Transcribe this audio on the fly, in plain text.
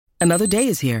Another day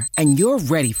is here, and you're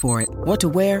ready for it. What to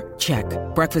wear? Check.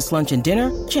 Breakfast, lunch, and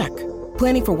dinner? Check.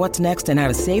 Planning for what's next and how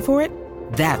to save for it?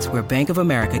 That's where Bank of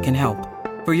America can help.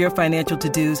 For your financial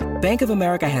to-dos, Bank of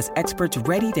America has experts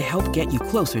ready to help get you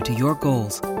closer to your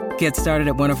goals. Get started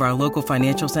at one of our local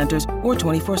financial centers or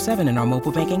 24/7 in our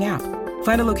mobile banking app.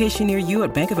 Find a location near you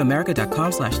at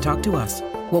bankofamerica.com/talktous.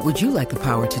 What would you like the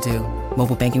power to do?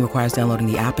 Mobile banking requires downloading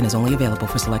the app and is only available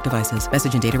for select devices.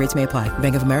 Message and data rates may apply.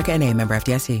 Bank of America N.A., member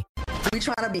FDIC. We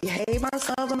trying to behave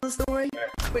ourselves on the story,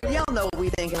 but y'all know what we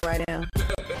thinking right now.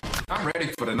 I'm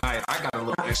ready for the night. I got a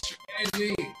little extra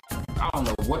energy. I don't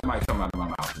know what might come out of my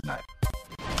mouth tonight.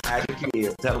 Hide your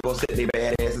kids. Tell them go sit their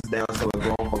bad asses down so the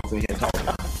grown folks in here talking.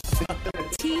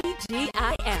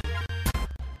 TGIF.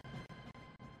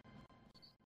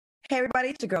 Hey everybody,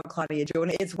 it's your girl Claudia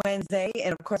Jordan. It's Wednesday,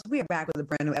 and of course we are back with a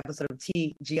brand new episode of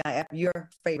TGIF, your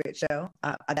favorite show.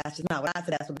 That's just not what I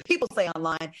said, that's what the people say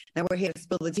online. And we're here to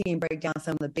spill the tea and break down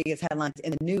some of the biggest headlines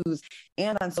in the news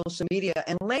and on social media.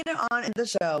 And later on in the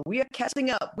show, we are catching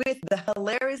up with the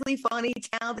hilariously funny,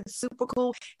 talented, super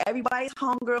cool, everybody's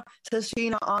homegirl,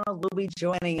 Tashina Arnold will be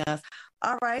joining us.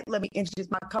 All right, let me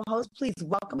introduce my co-host. Please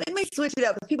welcome. Let me switch it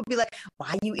up because people be like,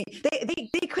 "Why you?"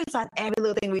 They criticize every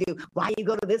little thing we do. Why you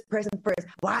go to this person first?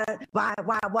 Why?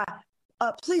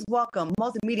 Please welcome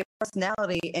multimedia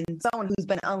personality and someone who's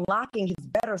been unlocking his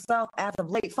better self as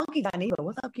of late. Funky Dineva,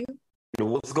 what's up, you?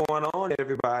 What's going on,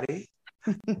 everybody?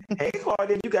 Hey,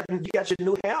 Claudia, you got your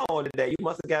new hair on today. You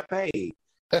must have got paid.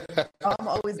 I'm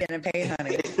always getting paid,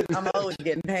 honey. I'm always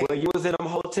getting paid. Well, you was in them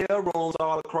hotel rooms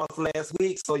all across last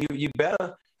week, so you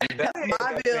better.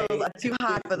 My bills are too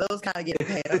high for those kind of getting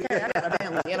paid. Okay, I got a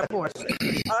Bentley and a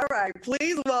Porsche. All right,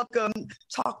 please welcome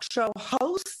talk show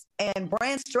host and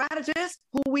brand strategist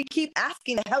who we keep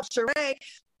asking to help Sheree.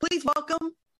 Please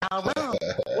welcome Al Brown.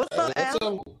 What's up,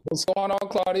 Al? What's going on,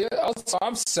 Claudia?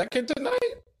 I'm second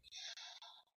tonight.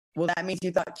 Well, that means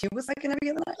you thought Q was second every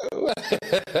other night?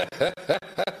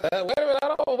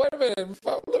 Wait a minute.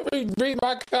 Let me read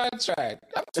my contract.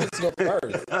 I'm supposed to go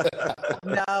first.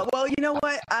 No, well, you know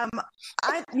what? I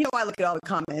look at all the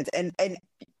comments and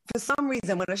for some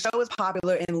reason, when a show is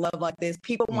popular and loved like this,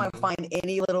 people want to find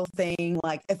any little thing.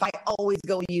 Like, if I always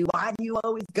go to you, why do you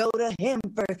always go to him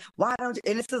first? Why don't you?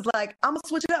 And it's just like, I'm going to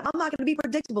switch it up. I'm not going to be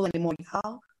predictable anymore,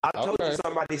 y'all. I told you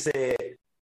somebody said,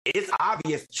 it's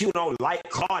obvious you don't like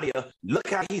Claudia. Look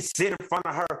how he's sitting in front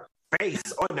of her face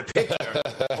on the picture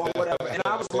or whatever. And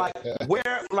I was like,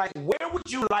 where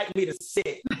would you like me to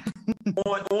sit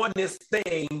on this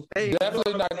thing?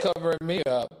 Definitely not covering me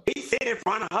up. He's sitting in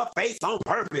front of her face on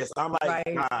purpose. I'm like,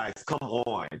 guys, come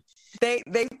on. They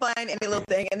find any little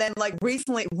thing. And then like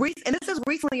recently, and this is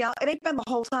recently, y'all, it ain't been the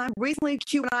whole time. Recently,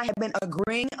 Q and I have been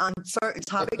agreeing on certain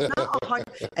topics, not 100,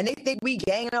 and they think we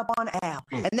ganging up on Al.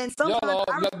 And then sometimes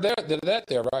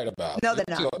they're right about. No, they're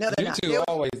not. No, they're not.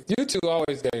 You two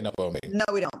always gang up on me. No,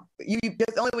 we don't.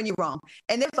 That's only when you're wrong.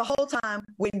 And there's the whole time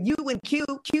when you and Q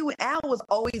and Al was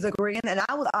always agreeing, and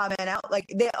I was odd man out. Like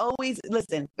they always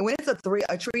listen. When it's a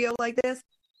trio like this,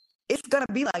 it's gonna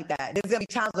be like that. There's gonna be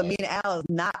times when me and Al is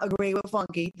not agreeing with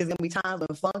Funky. There's gonna be times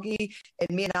when Funky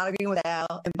and me and not agreeing with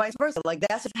Al, and vice versa. Like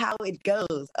that's just how it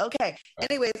goes. Okay.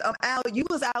 Anyways, Al, you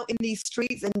was out in these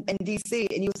streets in DC,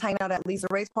 and you was hanging out at Lisa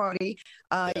Ray's party.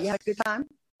 You had a good time.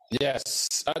 Yes.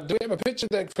 Do we have a picture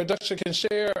that production can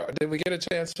share? Did we get a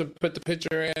chance to put the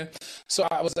picture in? So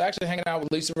I was actually hanging out with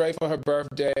Lisa Ray for her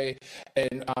birthday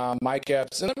and Mike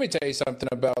Epps. And let me tell you something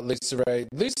about Lisa Ray.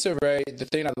 Lisa Ray, the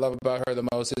thing I love about her the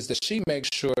most is that she makes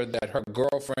sure that her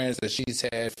girlfriends that she's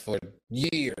had for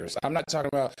years, I'm not talking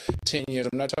about 10 years,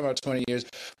 I'm not talking about 20 years,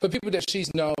 but people that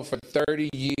she's known for 30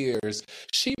 years,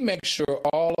 she makes sure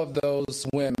all of those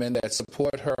women that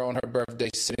support her on her birthday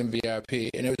sit in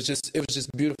VIP. And it was just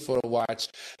beautiful to watch.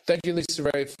 Thank you, Lisa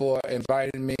Ray, for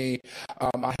inviting me.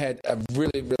 I had a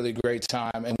really, really great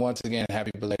time. And once again,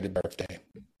 happy belated birthday.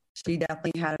 She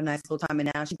definitely had a nice little time, and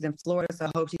now she's in Florida, so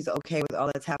I hope she's okay with all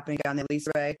that's happening down there,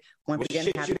 Lisa Ray. Once again,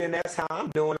 you and that's how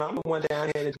I'm doing. I'm the one down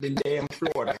here in damn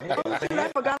Florida. I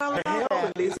forgot all about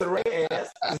that. Lisa Ray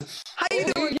ass. How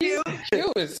you doing, you?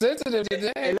 You was sensitive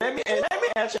today. And let me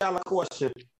ask y'all a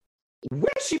question. Where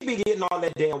she be getting all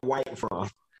that damn white from?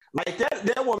 Like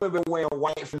that woman been wearing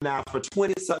white for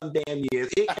 20-something damn years.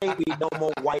 It can't be no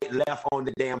more white left on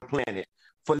the damn planet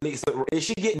for Lisa. Is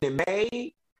she getting it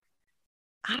made?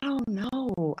 I don't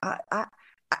know. I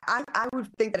would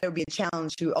think that it would be a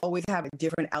challenge to always have a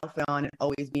different outfit on and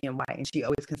always be in white, and she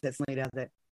always consistently does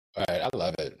it. All right, I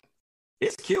love it.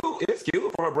 It's cute. It's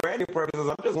cute for her branding purposes.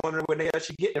 I'm just wondering where the hell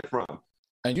she getting it from.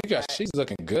 And you guys, she's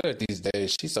looking good these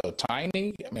days. She's so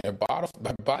tiny. I mean, her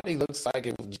body looks like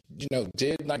it,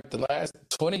 did like the last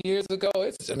 20 years ago.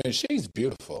 She's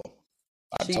beautiful.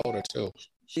 I told her too.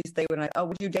 She stayed with like, oh,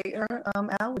 would you date her,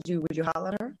 Al? Would you holler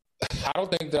at her? I don't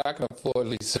think that I can afford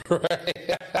Lisa Ray.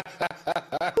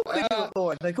 Who could you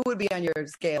afford? Like, who would be on your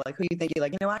scale? Like, who you think you're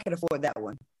like, I could afford that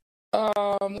one?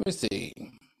 Let me see.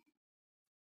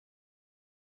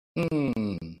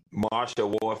 Marsha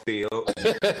Warfield.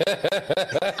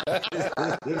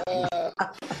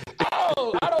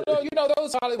 I don't know.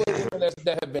 Those Hollywood women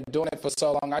that have been doing it for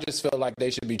so long, I just feel like they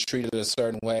should be treated a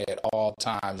certain way at all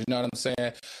times. You know what I'm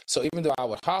saying? So even though I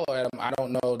would holler at them, I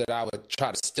don't know that I would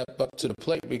try to step up to the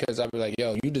plate because I'd be like,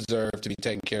 yo, you deserve to be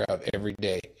taken care of every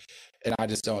day. And I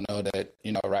just don't know that,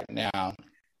 right now.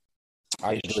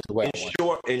 In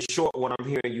short, what I'm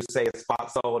hearing you say is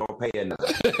Fox Soul don't pay enough.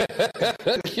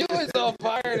 Q is on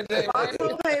fire today. Fox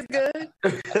Soul pays good.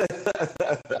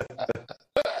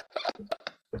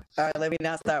 All right, let me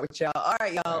now start with y'all. All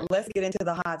right, y'all, let's get into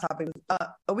the hot topics.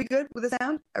 Are we good with the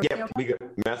sound? Yeah, we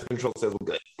good. Master Control says we're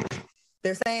good.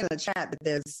 They're saying in the chat that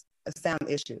there's a sound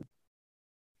issue.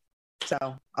 So,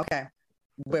 okay.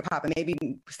 We're popping.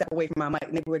 Maybe step away from my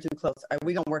mic. Maybe we're too close. All right,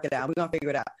 we're going to work it out. We're going to figure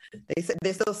it out.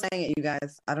 They're still saying it, you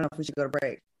guys. I don't know if we should go to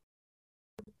break.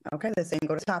 Okay, they're saying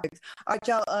go to topics. All right,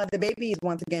 y'all. The baby is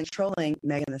once again trolling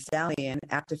Megan Thee Stallion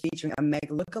after featuring a Meg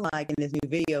lookalike in this new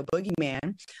video,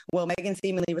 Boogeyman. Well, Megan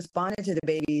seemingly responded to the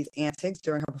baby's antics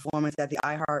during her performance at the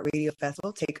iHeartRadio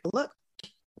Festival. Take a look.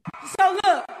 So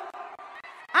look,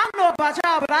 I don't know about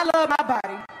y'all, but I love my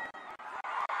body.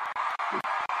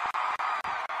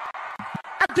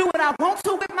 I do what I want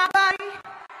to with my body.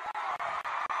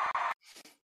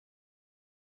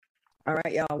 All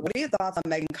right, y'all. What are your thoughts on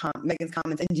Megan's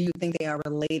comments, and do you think they are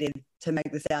related to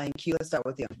Meg Thee Stallion? Q, let's start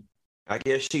with you. I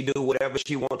guess she do whatever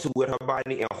she wants to with her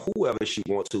body and whoever she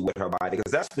wants to with her body,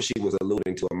 because that's what she was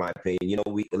alluding to, in my opinion.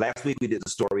 Last week we did the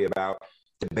story about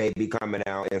the baby coming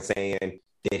out and saying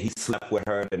that he slept with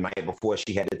her the night before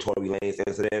she had the Tory Lanez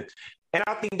incident. And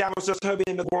I think that was just her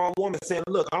being a grown woman saying,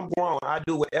 look, I'm grown. I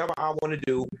do whatever I want to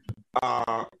do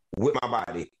with my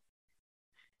body.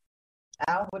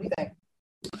 Al, what do you think?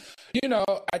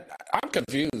 I'm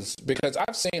confused because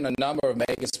I've seen a number of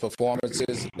Megan's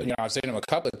performances. I've seen them a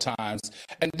couple of times,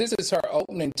 and this is her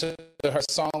opening to her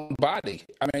song Body.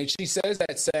 I mean, she says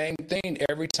that same thing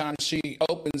every time she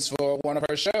opens for one of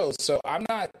her shows. So I'm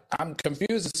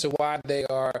confused as to why they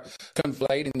are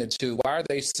conflating the two. Why are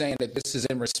they saying that this is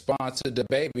in response to the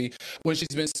baby when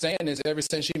she's been saying this ever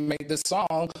since she made the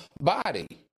song Body?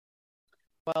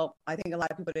 Well, I think a lot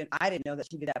of people I didn't know that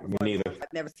she did that before. Me neither.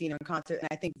 I've never seen her in concert. And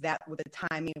I think that with the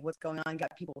timing of what's going on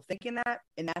got people thinking that.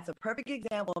 And that's a perfect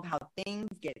example of how things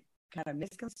get kind of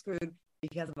misconstrued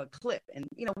because of a clip. And,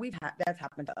 that's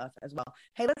happened to us as well.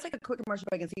 Hey, let's take a quick commercial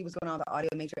break and see what's going on with the audio.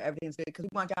 Make sure everything's good because we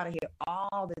want y'all to hear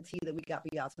all the tea that we got for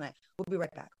y'all tonight. We'll be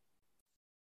right back.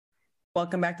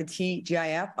 Welcome back to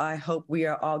TGIF. I hope we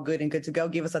are all good and good to go.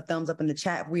 Give us a thumbs up in the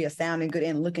chat if we are sounding good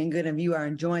and looking good and you are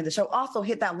enjoying the show. Also,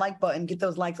 hit that like button. Get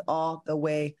those likes all the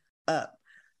way up.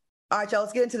 All right, y'all,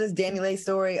 let's get into this DaniLeigh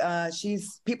story.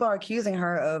 People are accusing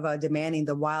her of demanding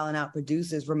the Wild 'N Out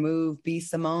producers remove B.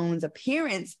 Simone's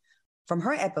appearance from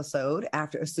her episode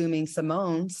after assuming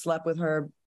Simone slept with her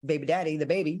baby daddy, the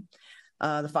baby,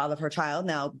 the father of her child.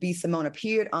 Now, B. Simone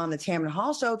appeared on the Tamron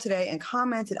Hall show today and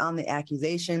commented on the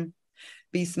accusation.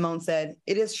 B. Simone said,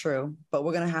 "It is true, but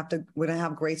we're gonna have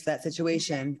grace for that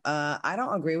situation. I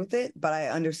don't agree with it, but I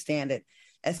understand it.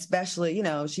 Especially,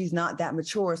 she's not that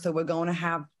mature, so we're going to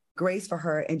have grace for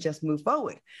her and just move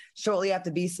forward." Shortly after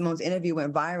B. Simone's interview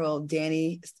went viral,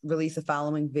 Danny released the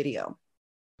following video.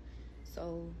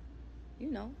 So,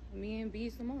 me and B.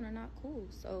 Simone are not cool.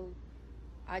 So,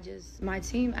 my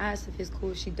team asked if it's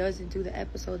cool if she doesn't do the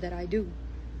episode that I do,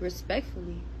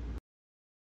 respectfully.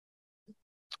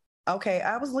 Okay,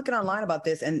 I was looking online about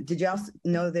this, and did y'all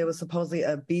know there was supposedly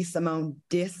a B. Simone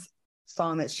diss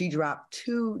song that she dropped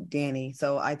to Danny?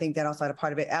 So I think that also had a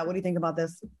part of it. Al, what do you think about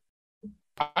this?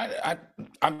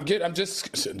 I'm good. This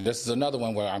is another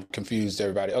one where I'm confused,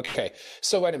 everybody. Okay,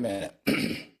 so wait a minute.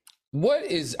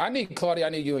 Claudia, I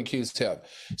need you and Q's help.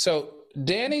 So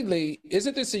DaniLeigh,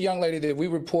 isn't this a young lady that we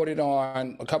reported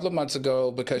on a couple of months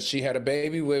ago because she had a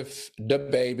baby with the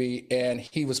baby and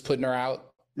he was putting her out?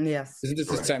 Yes. Isn't this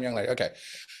the same young lady? Okay.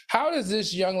 How does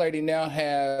this young lady now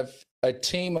have a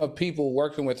team of people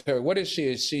working with her? What is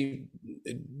she?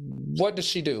 What does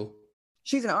she do?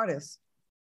 She's an artist.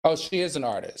 Oh, she is an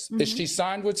artist. Mm-hmm. Is she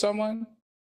signed with someone?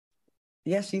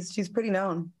 Yeah, she's pretty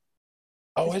known.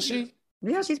 Oh, is she?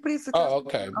 Yeah, she's pretty successful. Oh,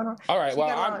 okay. All right.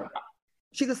 Well,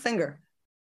 she's a singer.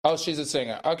 Oh, she's a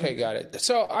singer. Okay, got it.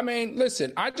 So, I mean,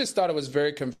 listen, I just thought it was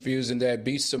very confusing that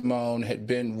B. Simone had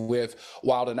been with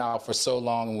Wild 'N Out for so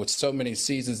long and with so many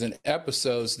seasons and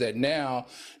episodes that now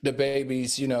the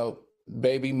baby's,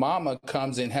 baby mama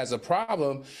comes and has a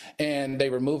problem and they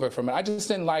remove her from it. I just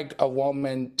didn't like a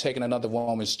woman taking another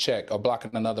woman's check or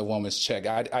blocking another woman's check.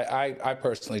 I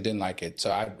personally didn't like it.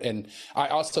 So I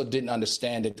also didn't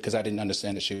understand it because I didn't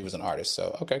understand that she was an artist.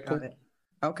 So, okay, cool.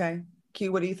 Okay.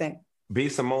 Q, what do you think? B.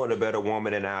 Simone a better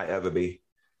woman than I'll ever be.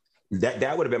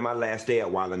 That would have been my last day at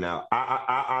Wild 'N Out.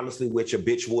 I honestly wish a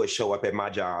bitch would show up at my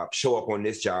job, show up on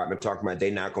this job and talk about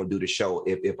they not going to do the show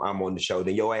if I'm on the show.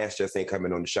 Then your ass just ain't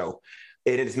coming on the show.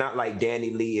 It is not like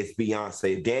Danny Lee is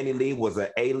Beyonce. Danny Lee was an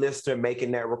A-lister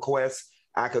making that request.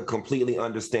 I could completely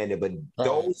understand it. But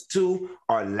those two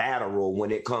are lateral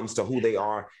when it comes to who they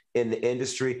are in the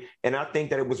industry. And I think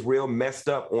that it was real messed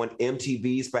up on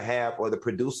MTV's behalf or the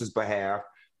producer's behalf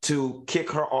to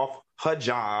kick her off her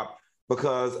job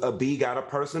because a B got a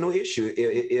personal issue.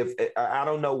 If I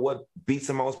don't know what B.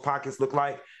 Simone's pockets look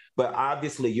like, but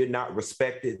obviously you're not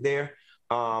respected there.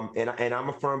 And I'm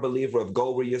a firm believer of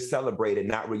go where you're celebrated,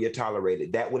 not where you're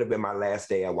tolerated. That would have been my last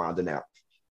day at Wild 'N Out.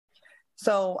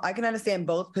 So I can understand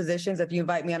both positions if you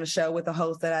invite me on a show with a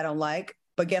host that I don't like.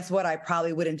 But guess what? I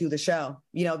probably wouldn't do the show.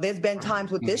 There's been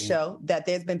times with this show that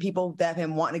there's been people that have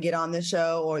been wanting to get on this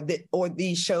show or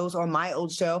these shows or my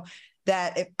old show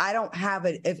that if I don't have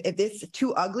it, if it's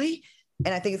too ugly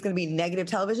and I think it's going to be negative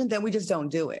television, then we just don't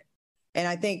do it. And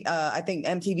I think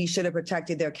MTV should have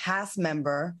protected their cast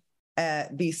member,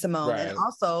 B. Simone. Right. And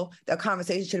also the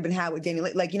conversation should have been had with Danny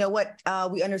Lee. Like, you know what?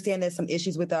 We understand there's some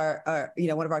issues with our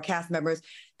one of our cast members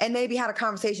and maybe had a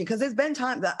conversation because there's been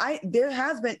times that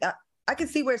I could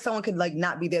see where someone could like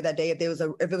not be there that day if it was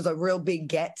a real big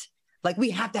get. Like we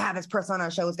have to have this person on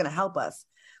our show is going to help us.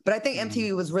 But I think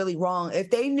MTV was really wrong if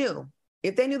they knew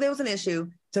there was an issue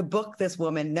to book this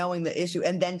woman knowing the issue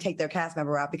and then take their cast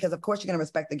member out because of course you're going to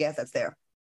respect the guest that's there.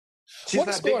 She's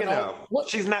not big enough.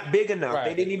 She's not big enough. Right.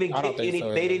 They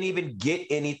didn't even get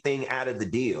anything out of the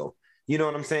deal. You know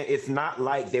what I'm saying? It's not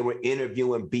like they were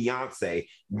interviewing Beyonce.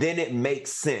 Then it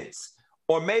makes sense.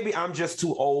 Or maybe I'm just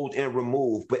too old and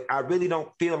removed, but I really don't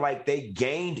feel like they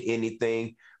gained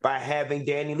anything by having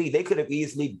Danny Lee. They could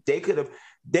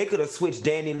have switched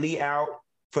Danny Lee out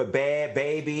for Bad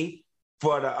Baby,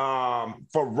 for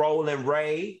Roland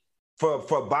Ray,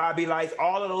 for Bobby Lights.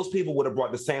 All of those people would have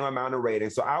brought the same amount of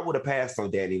ratings. So I would have passed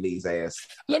on Danny Lee's ass.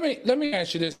 Let me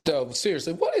ask you this though,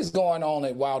 seriously, what is going on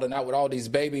at Wild 'N Out with all these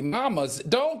baby mamas?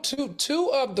 Don't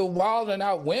two of the Wild 'N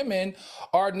Out women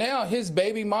are now his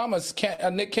baby mamas,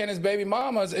 Nick Cannon's baby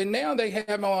mamas, and now they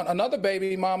have on another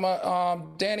baby mama,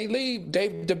 Danny Lee,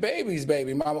 the baby's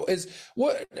baby mama.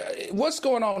 What's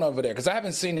going on over there? Because I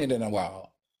haven't seen it in a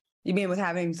while. You mean with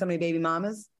having so many baby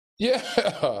mamas? Yeah.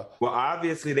 Well,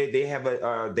 obviously they have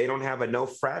they don't have a no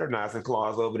fraternizing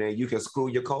clause over there. You can screw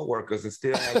your coworkers and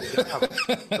still have your job.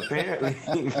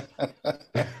 Apparently,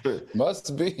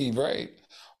 must be right.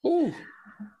 Ooh,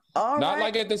 not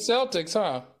like at the Celtics,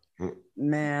 huh?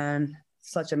 Man,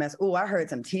 such a mess. Ooh, I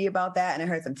heard some tea about that, and I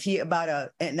heard some tea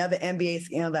about another NBA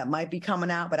scandal that might be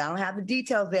coming out, but I don't have the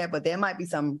details there. But there might be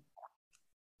some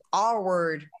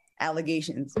R-word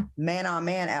allegations,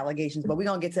 man-on-man allegations, but we're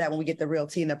going to get to that when we get the real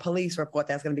tea and the police report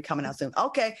that's going to be coming out soon.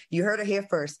 Okay, you heard it here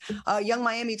first. Young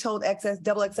Miami told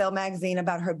XXL magazine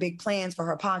about her big plans for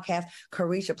her podcast,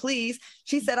 Carisha Please.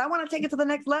 She said, I want to take it to the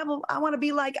next level. I want to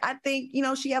be like, I think,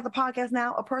 she has a podcast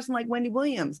now, a person like Wendy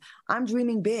Williams. I'm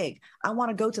dreaming big. I want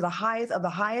to go to the highest of the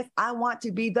highest. I want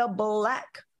to be the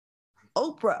Black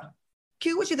Oprah.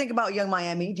 Q, what you think about Young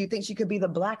Miami? Do you think she could be the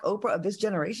Black Oprah of this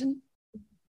generation?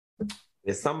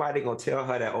 Is somebody gonna tell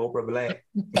her that Oprah Black?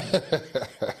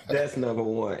 That's number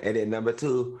one. And then number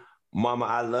two, Mama,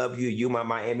 I love you. You my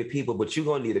Miami people, but you're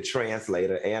gonna need a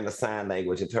translator and a sign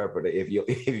language interpreter if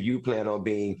you plan on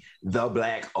being the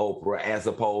Black Oprah as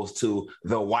opposed to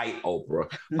the white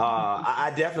Oprah.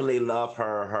 I definitely love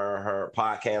her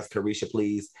podcast, Carisha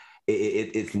Please.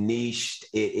 It's niched.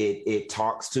 It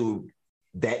talks to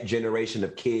that generation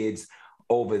of kids.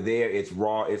 Over there, it's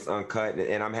raw, it's uncut,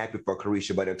 and I'm happy for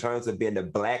Carisha. But in terms of being the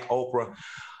Black Oprah,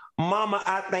 Mama,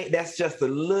 I think that's just a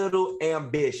little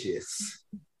ambitious.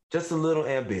 Just a little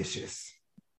ambitious.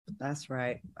 That's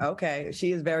right. Okay,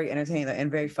 she is very entertaining and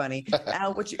very funny.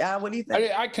 Al, what do you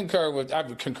think? I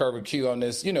would concur with Q on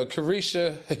this. You know,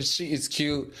 Carisha, she is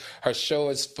cute. Her show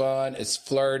is fun. It's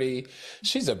flirty.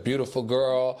 She's a beautiful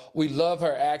girl. We love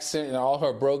her accent and all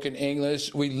her broken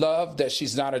English. We love that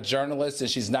she's not a journalist and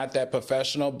she's not that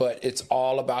professional, but it's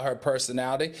all about her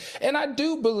personality. And I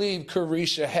do believe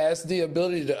Carisha has the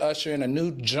ability to usher in a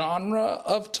new genre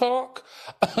of talk,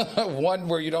 one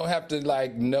where you don't have to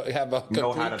have a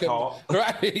complete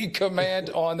right command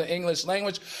on the English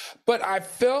language. But I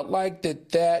felt like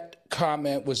that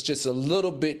comment was just a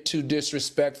little bit too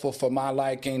disrespectful for my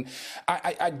liking.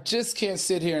 I just can't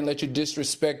sit here and let you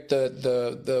disrespect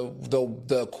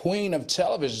the queen of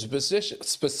television,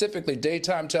 specifically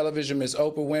daytime television, Miss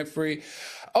Oprah Winfrey.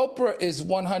 Oprah is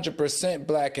 100%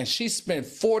 Black, and she spent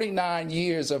 49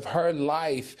 years of her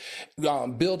life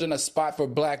building a spot for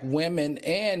Black women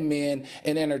and men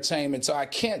in entertainment. So I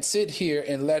can't sit here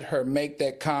and let her make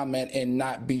that comment and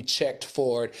not be checked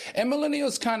for it. And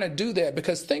millennials kind of do that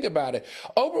because think about it.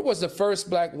 Oprah was the first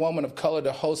Black woman of color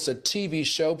to host a TV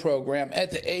show program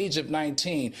at the age of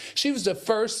 19. She was the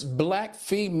first Black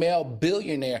female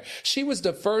billionaire. She was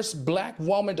the first Black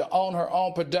woman to own her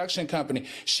own production company.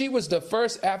 She was the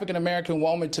first African-American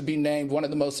woman to be named one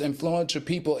of the most influential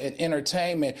people in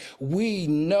entertainment. We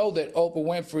know that Oprah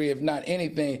Winfrey, if not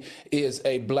anything, is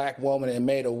a Black woman and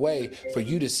made a way for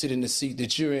you to sit in the seat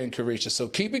that you're in, Carisha. So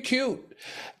keep it cute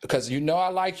because you know I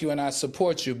like you and I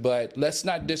support you, but let's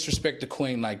not disrespect the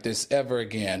queen like this ever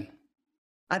again.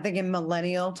 I think in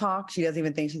millennial talk, she doesn't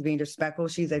even think she's being disrespectful.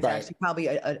 It's right. Actually probably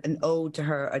an ode to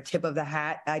her, a tip of the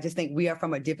hat. I just think we are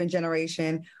from a different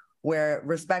generation where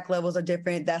respect levels are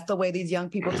different. That's the way these young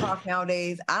people talk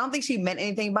nowadays. I don't think she meant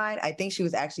anything by it. I think she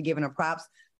was actually giving her props.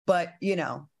 But, you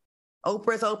know,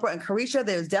 Oprah is Oprah, and Carisha,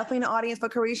 there's definitely an audience for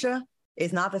Carisha.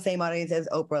 It's not the same audience as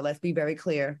Oprah, let's be very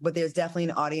clear. But there's definitely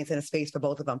an audience and a space for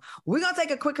both of them. We're going to take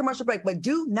a quick commercial break, but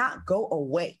do not go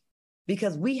away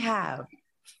because we have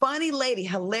funny lady,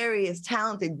 hilarious,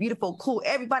 talented, beautiful, cool.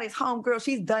 Everybody's home girl.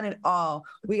 She's done it all.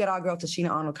 We got our girl, Tashina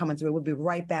Arnold, coming through. We'll be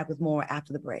right back with more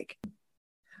after the break.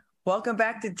 Welcome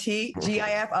back to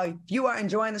TGIF. If you are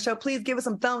enjoying the show, please give us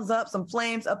some thumbs up, some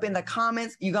flames up in the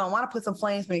comments. You're going to want to put some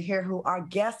flames when you hear who our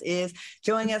guest is.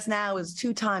 Joining us now is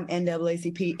two-time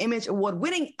NAACP Image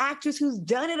Award-winning actress who's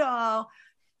done it all.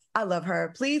 I love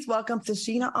her. Please welcome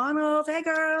Tashina Arnold. Hey,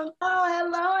 girl. Oh,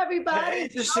 hello, everybody. Hey,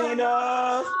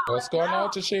 Tashina. What's going on,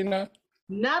 Tashina?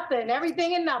 Nothing.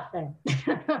 Everything and nothing.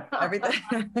 Everything.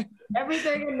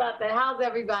 Everything and nothing. How's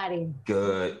everybody?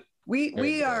 Good.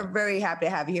 We are very happy to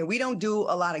have you here. We don't do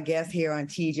a lot of guests here on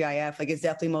TGIF. Like it's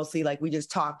definitely mostly like we just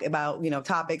talk about,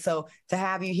 topics. So to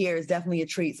have you here is definitely a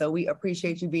treat. So we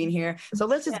appreciate you being here. So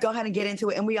let's just go ahead and get into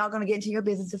it. And we are going to get into your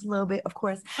business just a little bit, of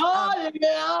course. Oh,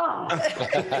 yeah.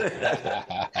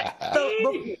 So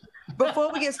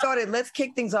before we get started, let's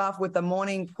kick things off with the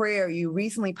morning prayer you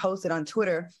recently posted on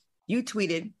Twitter. You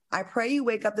tweeted, "I pray you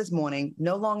wake up this morning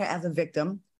no longer as a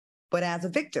victim, but as a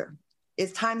victor.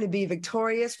 It's time to be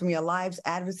victorious from your life's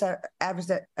adversities.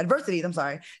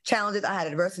 Challenges. I had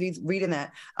adversities reading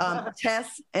that.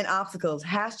 Tests and obstacles.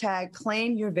 #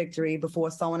 claim your victory before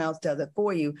someone else does it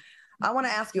for you." I want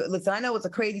to ask you, listen, I know it's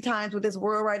a crazy times with this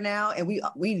world right now, and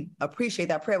we appreciate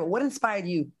that prayer, but what inspired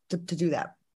you to do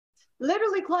that?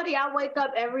 Literally, Claudia, I wake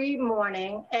up every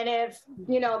morning, and if,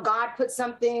 God put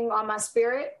something on my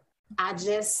spirit, I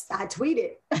tweet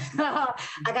it. I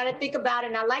got to think about it.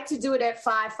 And I like to do it at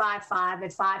 5:55,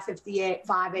 at 5:58,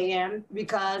 5 a.m.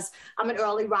 because I'm an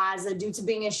early riser due to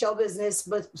being in show business,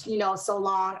 but so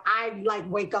long, I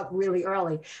wake up really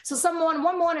early. So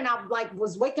one morning I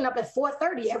was waking up at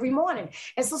 4:30 every morning.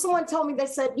 And so someone told me, they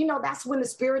said, that's when the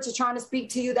spirits are trying to speak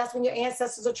to you. That's when your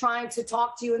ancestors are trying to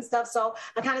talk to you and stuff. So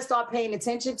I kind of started paying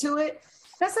attention to it.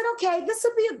 And I said, okay, this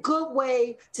would be a good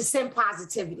way to send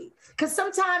positivity. Because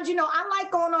sometimes, I like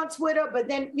going on Twitter, but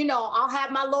then, I'll have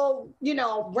my little,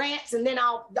 rants and then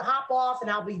I'll hop off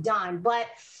and I'll be done. But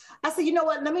I said, you know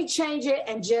what, let me change it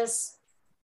and just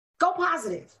go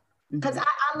positive. Because I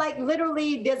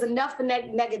literally, there's enough of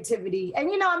negativity. And,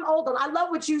 I'm older. I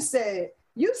love what you said.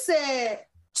 You said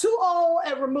too old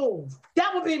and removed.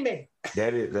 That would be me.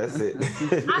 That's it.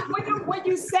 When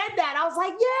you said that, I was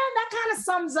like, yeah, that kind of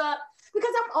sums up.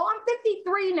 Because I'm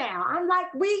 53 now. I'm like,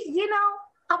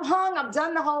 I'm hung, I've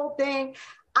done the whole thing.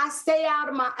 I stay out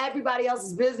of everybody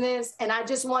else's business. And I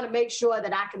just want to make sure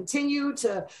that I continue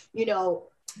to,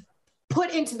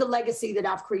 put into the legacy that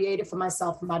I've created for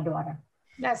myself and my daughter.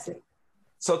 That's it.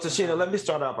 So, Tashina, let me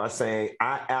start off by saying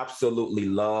I absolutely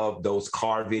love those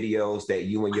car videos that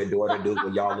you and your daughter do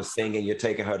when y'all are singing, you're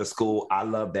taking her to school. I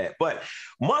love that. But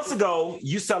months ago,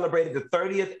 you celebrated the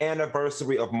 30th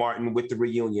anniversary of Martin with the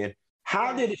reunion.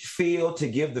 How did it feel to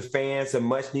give the fans a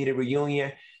much needed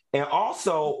reunion? And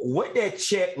also, what that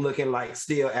check looking like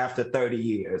still after 30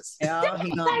 years? Yeah, stay out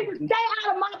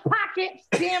of my pocket,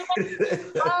 damn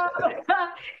it.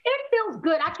 It feels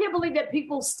good. I can't believe that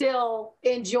people still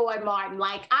enjoy Martin.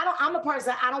 Like, I'm a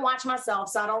person, I don't watch myself,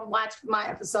 so I don't watch my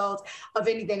episodes of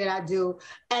anything that I do.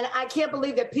 And I can't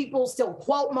believe that people still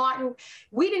quote Martin.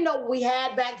 We didn't know what we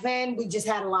had back then. We just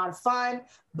had a lot of fun.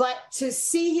 But to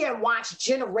see here and watch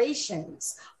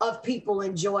generations of people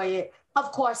enjoy it,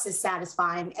 of course, it's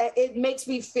satisfying. It makes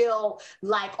me feel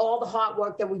like all the hard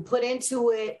work that we put into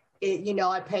it,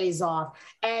 it pays off.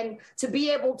 And to be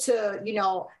able to,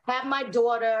 have my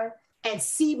daughter and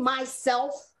see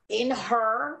myself in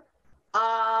her,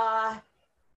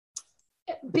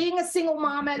 being a single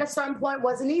mom at a certain point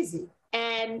wasn't easy.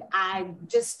 And I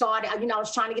just started, I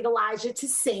was trying to get Elijah to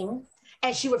sing.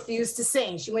 And she refused to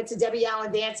sing. She went to Debbie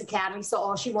Allen Dance Academy, so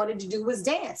all she wanted to do was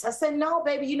dance. I said, no,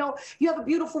 baby, you have a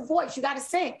beautiful voice. You got to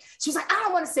sing. She was like, I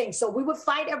don't want to sing. So we would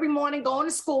fight every morning, going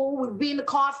to school. We'd be in the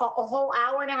car for a whole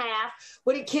hour and a half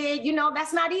with a kid.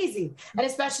 That's not easy, and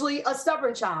especially a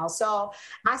stubborn child. So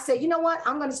I said, you know what?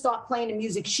 I'm going to start playing the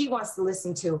music she wants to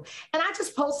listen to. And I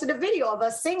just posted a video of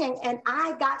us singing, and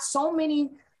I got so many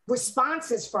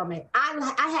responses from it.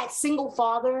 I had single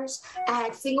fathers, I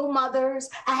had single mothers,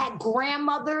 I had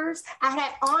grandmothers, I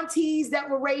had aunties that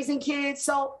were raising kids.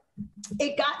 So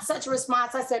it got such a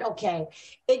response. I said, okay,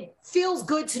 it feels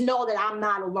good to know that I'm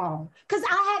not alone. Because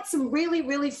I had some really,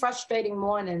 really frustrating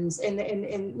mornings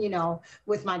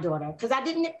with my daughter. Because I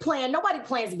didn't plan. Nobody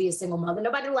plans to be a single mother.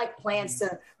 Nobody plans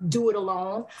to do it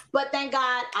alone. But thank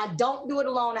God I don't do it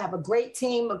alone. I have a great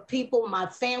team of people. My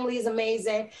family is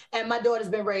amazing. And my daughter's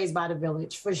been raised by the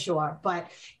village for sure. But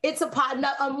it's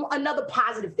another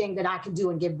positive thing that I can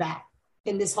do and give back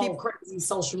in this whole crazy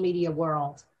social media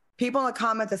world. People in the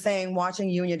comments are saying watching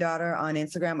you and your daughter on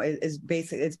Instagram is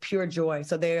basically, it's pure joy.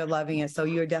 So they're loving it. So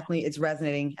it's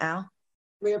resonating. Al?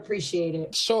 We appreciate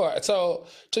it. Sure. So,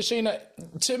 Tashina,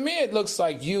 to me, it looks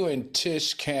like you and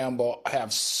Tish Campbell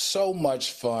have so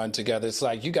much fun together. It's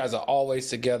like you guys are always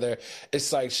together.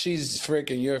 It's like she's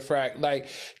freaking, you're frack. Like,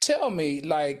 tell me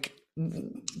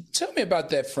about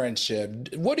that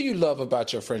friendship. What do you love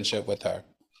about your friendship with her?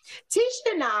 Tish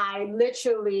and I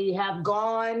literally have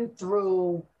gone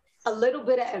through a little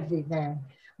bit of everything.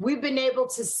 We've been able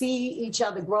to see each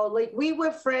other grow. Like we've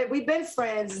been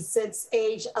friends since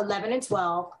age 11 and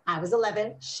 12. I was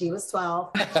 11, she was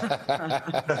 12.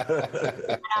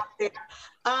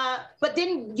 But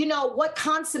then, what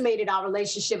consummated our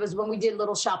relationship is when we did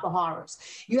Little Shop of Horrors.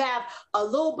 You have a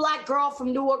little black girl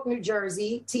from Newark, New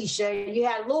Jersey, Tisha. You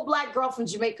had a little black girl from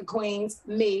Jamaica, Queens,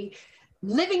 me,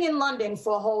 living in London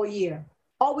for a whole year.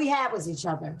 All we had was each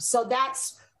other. So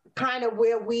that's kind of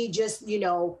where we just, we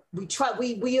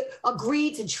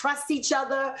agreed to trust each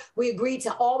other. We agreed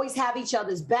to always have each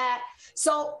other's back.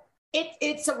 So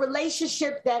it's a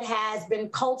relationship that has been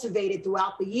cultivated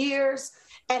throughout the years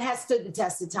and has stood the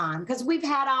test of time. Because we've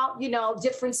had our,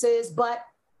 differences, but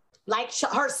like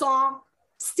her song,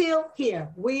 still here.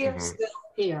 We're still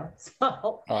here.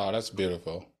 So. Oh, that's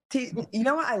beautiful. You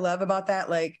know what I love about that?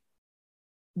 Like,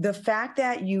 the fact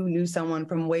that you knew someone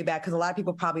from way back, because a lot of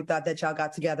people probably thought that y'all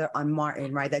got together on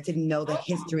Martin, right? That didn't know the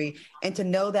history. And to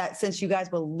know that since you guys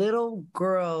were little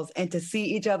girls and to see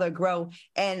each other grow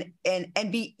and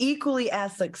be equally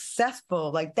as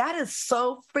successful, like that is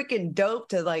so freaking dope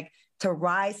to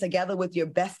rise together with your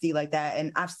bestie like that.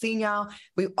 And I've seen y'all,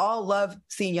 we all love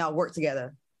seeing y'all work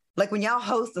together. Like when y'all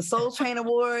host the Soul Train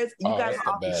Awards, you guys are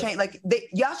off the chain. Like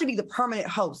y'all should be the permanent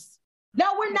hosts. No,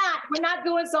 we're not. We're not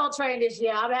doing Soul Train this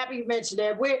year. I'm happy you mentioned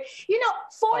that. We're,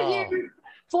 4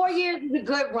 years is a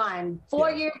good run.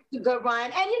 4 years is a good run.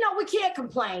 And, we can't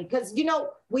complain because,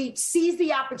 we seize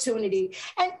the opportunity.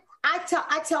 And I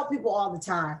tell people all the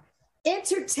time,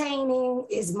 entertaining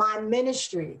is my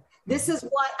ministry. This is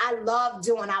what I love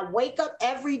doing. I wake up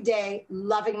every day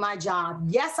loving my job.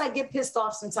 Yes, I get pissed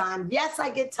off sometimes. Yes, I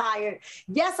get tired.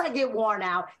 Yes, I get worn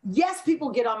out. Yes,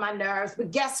 people get on my nerves. But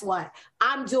guess what?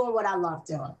 I'm doing what I love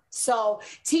doing. So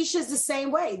Tisha's the same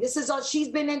way. She's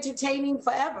been entertaining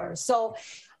forever. So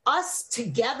us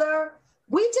together,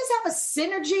 we just have a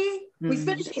synergy. We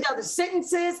finish each other's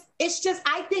sentences. It's just,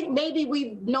 I think maybe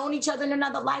we've known each other in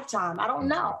another lifetime. I don't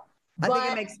know. I think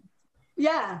it makes...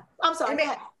 Yeah. I'm sorry.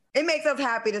 It makes us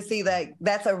happy to see that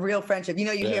that's a real friendship. You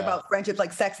hear about friendships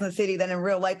like Sex and the City, then in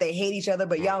real life they hate each other,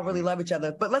 but y'all really love each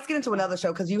other. But let's get into another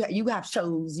show because you have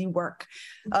shows, you work.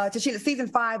 Tashina, season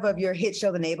 5 of your hit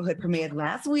show, The Neighborhood, premiered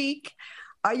last week.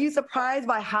 Are you surprised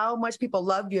by how much people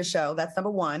love your show? That's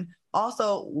number one.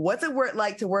 Also, what's it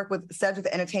like to work with Cedric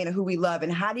the Entertainer, who we love,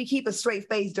 and how do you keep a straight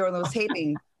face during those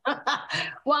tapings?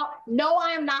 Well, no,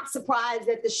 I am not surprised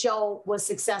that the show was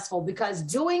successful because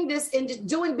being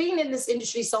in this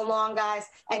industry so long, guys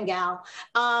and gal,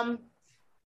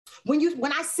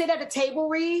 when I sit at a table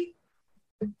read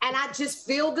and I just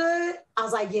feel good, I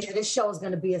was like, yeah, this show is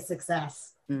going to be a success.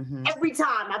 Mm-hmm. Every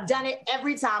time I've done it,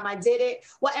 every time I did it.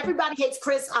 Well, Everybody Hates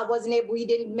Chris. We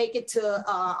didn't make it to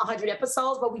 100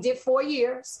 episodes, but we did 4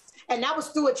 years. And that was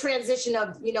through a transition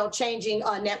of, changing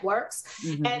networks.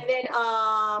 Mm-hmm. And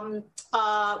then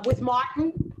with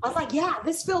Martin, I was like, yeah,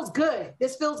 this feels good.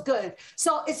 This feels good.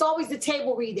 So it's always the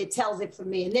table read that tells it for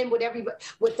me. And then with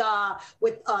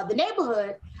The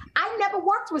Neighborhood, I never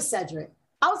worked with Cedric.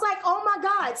 I was like, oh my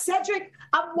God, Cedric,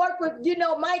 I've worked with,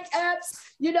 Mike Epps,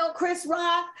 Chris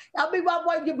Rock. I've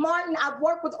worked with Martin. I've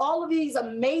worked with all of these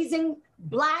amazing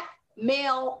Black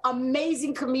male,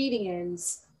 amazing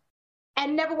comedians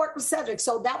and never worked with Cedric.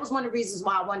 So that was one of the reasons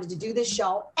why I wanted to do this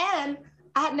show. And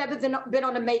I had never been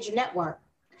on a major network.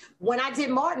 When I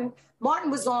did Martin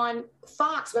was on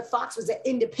Fox, but Fox was an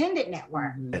independent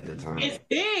network. At the time. It's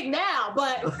big now,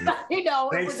 but,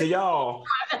 Thanks to y'all.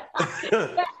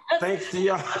 Thanks to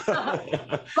y'all.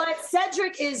 But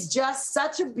Cedric is just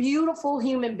such a beautiful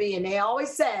human being. They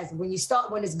always says, when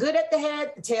it's good at the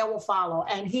head, the tail will follow.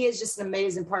 And he is just an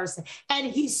amazing person. And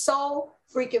he's so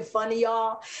freaking funny,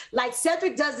 y'all. Like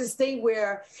Cedric does this thing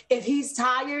where if he's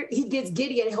tired, he gets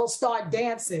giddy and he'll start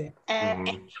dancing. And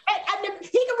he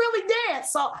can really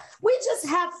dance. So we just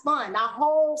have fun. Our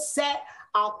whole set,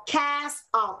 our cast,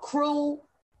 our crew,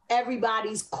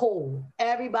 everybody's cool.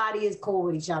 Everybody is cool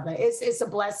with each other. It's a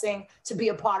blessing to be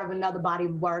a part of another body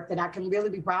of work that I can really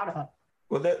be proud of.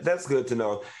 Well, that's good to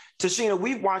know. Tashina,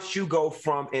 we've watched you go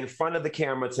from in front of the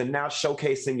camera to now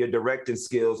showcasing your directing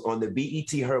skills on the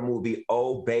BET Her movie,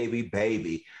 Oh Baby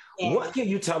Baby. Yeah. What can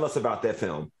you tell us about that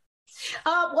film?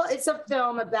 Well, it's a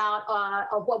film about,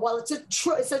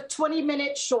 it's a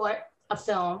 20-minute short, a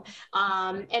film.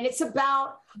 And it's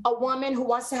about a woman who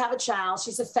wants to have a child.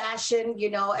 She's a fashion,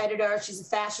 editor. She's a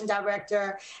fashion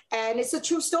director. And it's a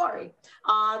true story.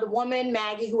 The woman,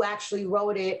 Maggie, who actually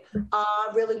wrote it,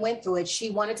 really went through it. She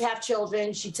wanted to have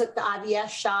children. She took the IVF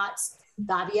shots.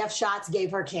 The IVF shots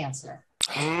gave her cancer.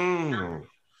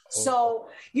 So,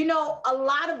 a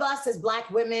lot of us as Black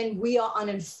women, we are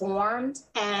uninformed.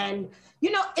 And,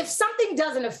 if something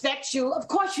doesn't affect you, of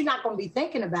course, you're not going to be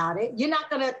thinking about it. You're not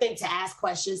going to think to ask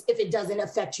questions if it doesn't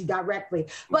affect you directly.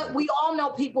 But we all know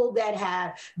people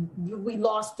that we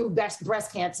lost through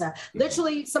breast cancer.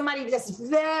 Literally, somebody that's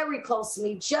very close to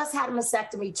me just had a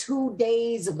mastectomy 2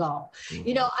 days ago.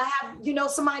 I have,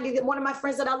 one of my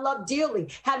friends that I love dearly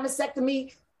had a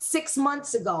mastectomy 6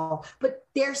 months ago, but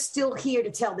they're still here to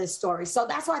tell this story. So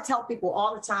that's why I tell people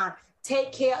all the time,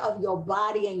 take care of your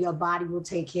body and your body will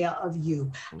take care of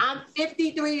you. I'm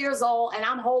 53 years old and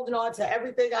I'm holding on to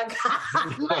everything I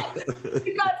got.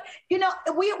 Because,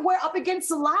 we're up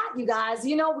against a lot, you guys.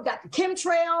 We got the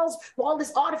chemtrails, all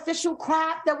this artificial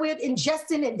crap that we're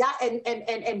ingesting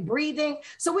and breathing.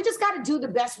 So we just got to do the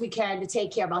best we can to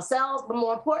take care of ourselves, but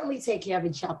more importantly, take care of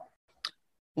each other.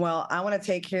 Well, I want to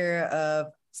take care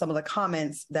of some of the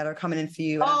comments that are coming in for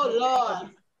you. Oh,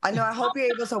 Lord. I know. I hope you're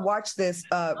able to watch this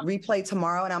replay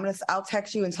tomorrow, and I'll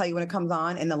text you and tell you when it comes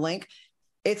on in the link.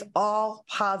 It's all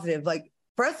positive. Like,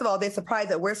 first of all, they're surprised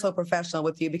that we're so professional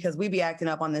with you because we be acting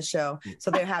up on this show, so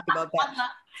they're happy about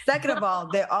that. Second of all,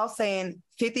 they're all saying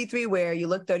 53 where you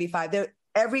look 35.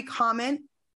 Every comment,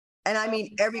 and I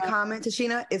mean every comment,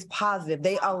 Tashina, is positive.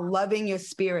 They are loving your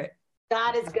spirit.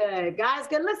 God is good. God is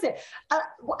good. Listen,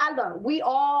 we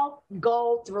all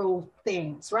go through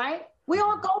things, right? We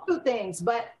all go through things,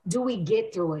 but do we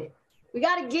get through it? We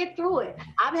got to get through it.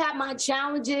 I've had my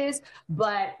challenges,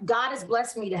 but God has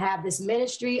blessed me to have this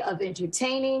ministry of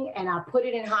entertaining, and I put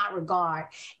it in high regard.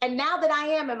 And now that I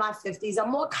am in my 50s, I'm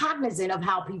more cognizant of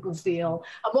how people feel.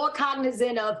 I'm more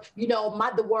cognizant of,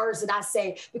 the words that I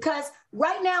say, because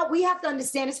right now we have to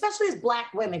understand, especially as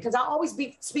Black women, because I always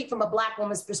speak from a Black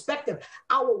woman's perspective,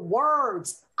 our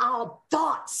words, our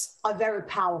thoughts are very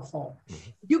powerful.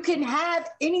 You can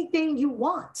have anything you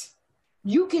want.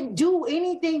 You can do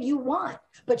anything you want,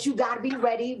 but you got to be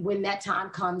ready when that time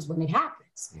comes, when it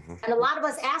happens. And a lot of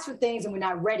us ask for things and we're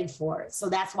not ready for it. So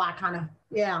that's why I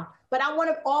but I want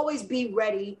to always be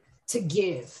ready to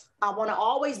give. I want to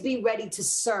always be ready to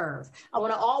serve. I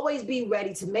want to always be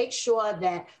ready to make sure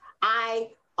that I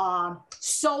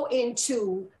sow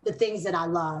into the things that I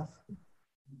love.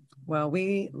 Well,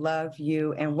 we love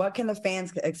you. And what can the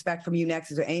fans expect from you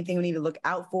next? Is there anything we need to look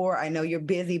out for? I know you're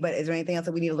busy, but is there anything else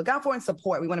that we need to look out for and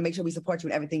support? We want to make sure we support you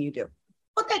in everything you do.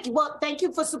 Well, thank you. Well, thank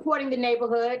you for supporting the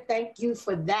neighborhood. Thank you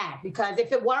for that. Because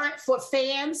if it weren't for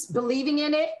fans believing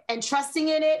in it and trusting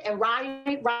in it and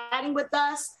riding with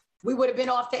us, we would have been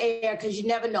off the air, because you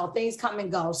never know, things come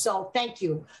and go. So thank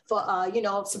you for,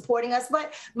 supporting us.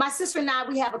 But my sister and I,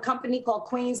 we have a company called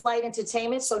Queens Light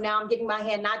Entertainment. So now I'm getting my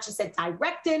hand not just at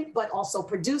directing, but also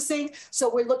producing.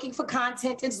 So we're looking for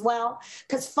content as well,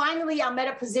 because finally I'm at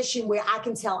a position where I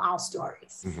can tell our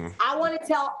stories. Mm-hmm. I want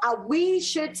to we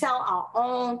should tell our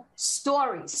own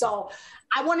stories. So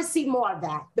I want to see more of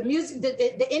that. The music,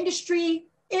 the industry,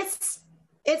 it's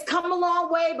come a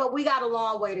long way, but we got a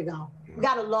long way to go. We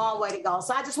got a long way to go.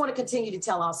 So I just want to continue to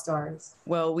tell our stories.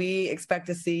 Well, we expect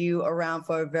to see you around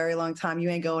for a very long time. You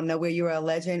ain't going nowhere. You're a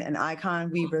legend, an icon.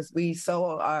 We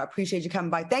so appreciate you coming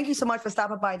by. Thank you so much for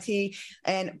stopping by, T.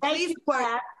 And please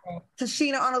support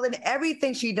Tichina Arnold and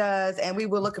everything she does. And we'll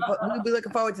be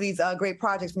looking forward to these great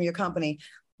projects from your company.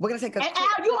 We're going to take a... And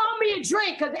Al, you owe me a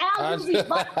drink, because Al usually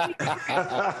busts me.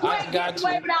 I got you.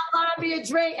 Without allowing me a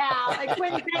drink, Al. And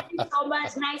Quentin, thank you so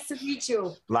much. Nice to meet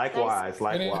you. Likewise.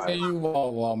 Anything you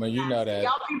want, woman. You know that.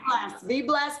 Y'all be blessed. Be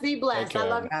blessed. Be blessed. I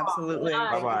love you. Absolutely.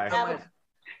 Bye-bye.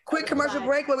 Quick commercial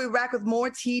break. We'll be back with more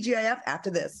TGIF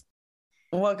after this.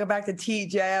 Welcome back to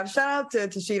TGIF. Shout out to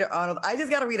Tichina Arnold. I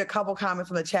just got to read a couple comments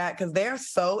from the chat, because they're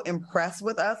so impressed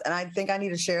with us, and I think I need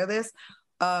to share this.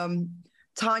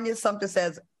 Tanya Sumter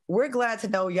says, "We're glad to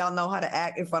know y'all know how to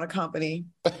act in front of company."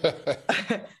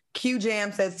 Q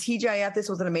Jam says, "TGIF, this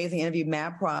was an amazing interview.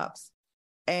 Mad props."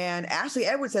 And Ashley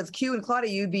Edwards says, "Q and Claudia,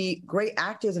 you'd be great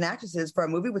actors and actresses for a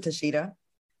movie with Tichina."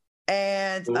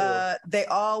 And they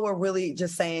all were really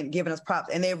just giving us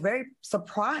props. And they're very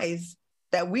surprised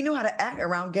that we knew how to act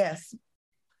around guests.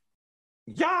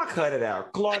 Y'all cut it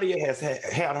out. Claudia has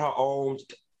had her own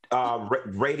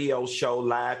radio show,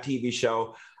 live TV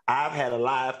show. I've had a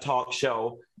live talk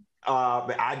show.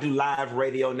 I do live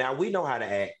radio now. We know how to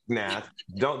act now.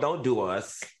 Don't do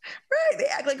us. Right. They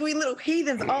act like we little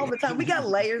heathens all the time. We got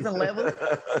layers and levels.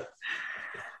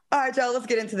 All right, y'all, let's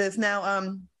get into this. Now,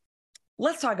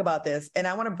 let's talk about this. And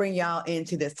I want to bring y'all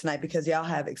into this tonight, because y'all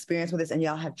have experience with this and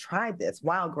y'all have tried this,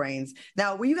 Wild Grains.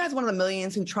 Now, were you guys one of the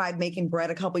millions who tried making bread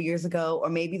a couple years ago? Or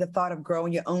maybe the thought of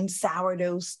growing your own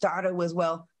sourdough starter was,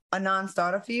 well, a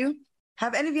non-starter for you?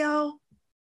 Have any of y'all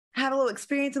have a little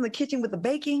experience in the kitchen with the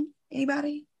baking?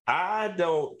 Anybody? I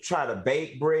don't try to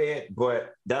bake bread,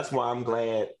 but that's why I'm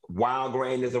glad Wild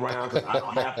Grain is around, because I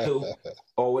don't have to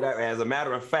or whatever. As a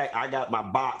matter of fact, I got my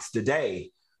box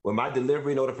today. When my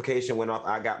delivery notification went off,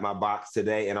 I got my box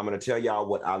today, and I'm going to tell y'all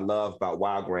what I love about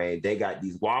Wild Grain. They got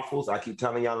these waffles I keep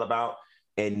telling y'all about,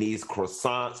 and these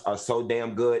croissants are so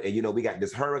damn good. And, we got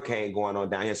this hurricane going on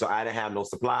down here, so I didn't have no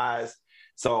supplies.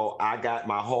 So I got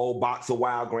my whole box of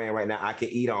Wild Grain right now I can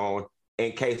eat on,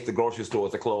 in case the grocery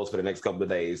stores are closed for the next couple of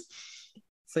days.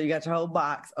 So you got your whole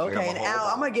box. Okay, and Al,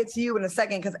 I'm going to get to you in a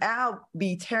second, because Al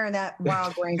be tearing that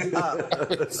Wild Grains up.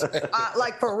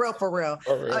 Like, for real.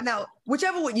 Now,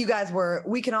 whichever one you guys were,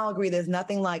 we can all agree there's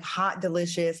nothing like hot,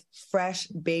 delicious, fresh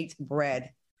baked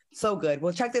bread. So good.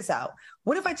 Well, check this out.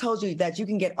 What if I told you that you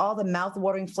can get all the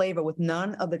mouth-watering flavor with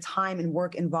none of the time and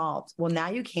work involved? Well,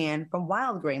 now you can from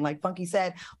Wild Grain. Like Funky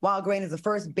said, Wild Grain is the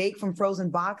first baked from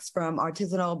frozen box from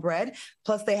artisanal bread.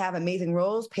 Plus, they have amazing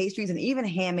rolls, pastries, and even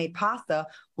handmade pasta.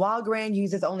 Wild Grain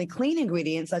uses only clean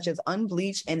ingredients such as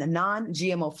unbleached and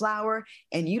non-GMO flour,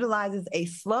 and utilizes a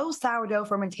slow sourdough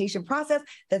fermentation process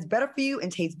that's better for you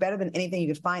and tastes better than anything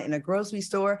you can find in a grocery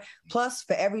store. Plus,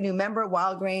 for every new member,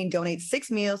 Wild Grain donates 6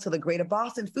 meals to the Greater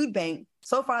Boston Food Bank.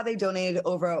 So far, they've donated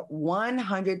over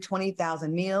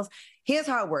 120,000 meals. Here's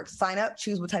how it works. Sign up,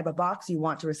 choose what type of box you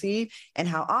want to receive and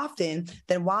how often.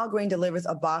 Then Wild Grain delivers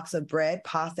a box of bread,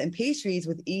 pasta, and pastries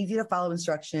with easy-to-follow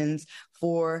instructions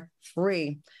for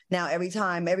free. Now, every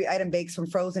item bakes from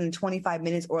frozen in 25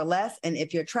 minutes or less. And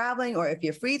if you're traveling or if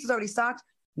your freezer is already stocked,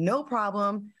 no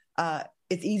problem.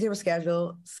 It's easy to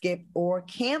schedule, skip, or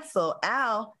cancel.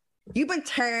 Al, you've been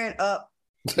tearing up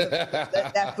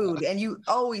that food, and you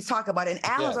always talk about it. And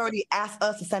Al has already asked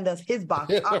us to send us his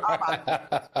box. Our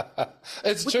box.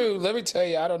 It's true. Let me tell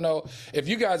you, I don't know if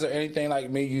you guys are anything like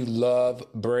me. You love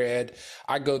bread.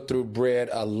 I go through bread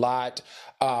a lot.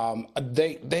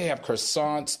 They have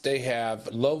croissants. They have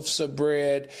loaves of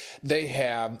bread. They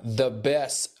have the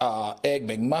best egg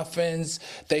McMuffins.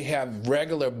 They have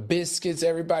regular biscuits.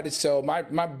 Everybody. So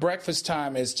my breakfast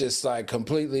time is just like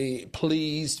completely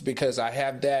pleased because I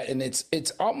have that, and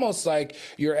it's almost like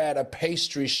you're at a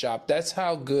pastry shop. That's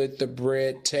how good the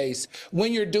bread tastes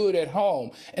when you do it at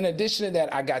home. In addition to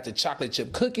that, I got the chocolate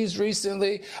chip cookies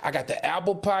recently. I got the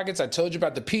apple pockets. I told you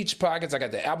about the peach pockets. I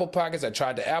got the apple pockets. I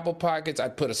tried the apple pockets. I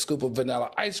put a scoop of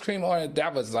vanilla ice cream on it.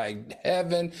 That was like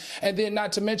heaven. And then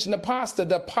not to mention the pasta.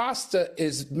 The pasta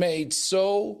is made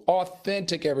so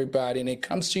authentic, everybody, and it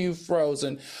comes to you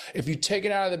frozen. If you take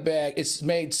it out of the bag, it's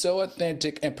made so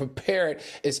authentic and prepare it.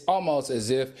 It's almost as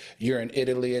if you're in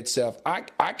Italy itself. I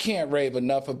can't rave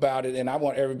enough about it, and I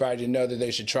want everybody to know that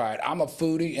they should try it. I'm a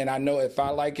foodie, and I know if I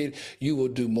like it, you will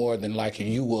do more than like it.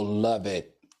 You will love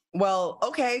it. Well,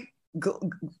 okay.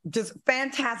 Just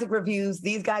fantastic reviews.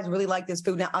 These guys really like this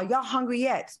food. Now, are y'all hungry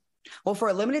yet? Well, for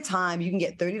a limited time, you can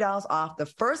get $30 off the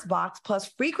first box plus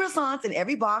free croissants in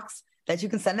every box that you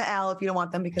can send to Al if you don't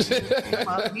want them because we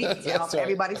eat off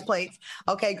everybody's plates.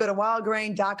 Okay, go to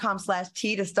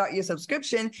wildgrain.com/T to start your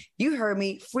subscription. You heard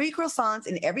me. Free croissants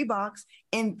in every box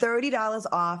and $30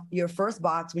 off your first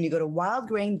box when you go to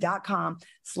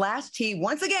wildgrain.com/T.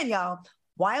 Once again, y'all,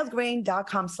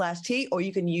 wildgrain.com/T, or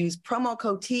you can use promo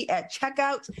code T at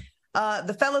checkout.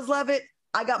 The fellas love it.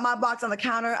 I got my box on the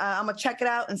counter. I'm going to check it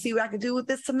out and see what I can do with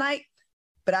this tonight.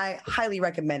 But I highly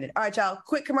recommend it. All right, y'all,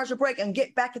 quick commercial break and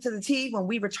get back into the tea when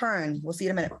we return. We'll see you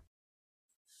in a minute.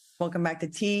 Welcome back to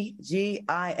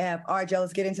TGIF. All right, y'all,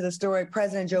 let's get into the story.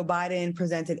 President Joe Biden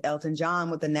presented Elton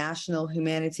John with the National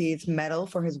Humanities Medal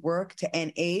for his work to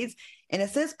end AIDS and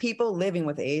assist people living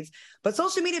with AIDS. But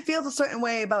social media feels a certain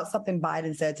way about something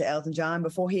Biden said to Elton John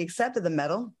before he accepted the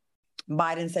medal.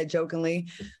 Biden said jokingly,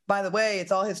 by the way,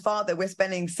 it's all his fault that we're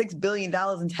spending $6 billion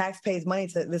in taxpayers' money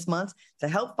this month to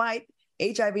help fight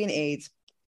HIV and AIDS.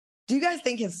 Do you guys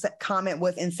think his comment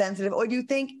was insensitive, or do you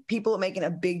think people are making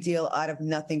a big deal out of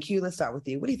nothing? Q, let's start with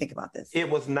you. What do you think about this? It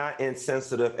was not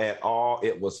insensitive at all.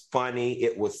 It was funny.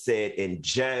 It was said in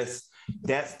jest.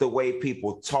 That's the way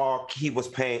people talk. He was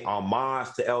paying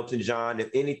homage to Elton John.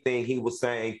 If anything, he was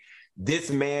saying,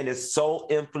 this man is so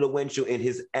influential in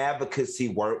his advocacy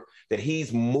work that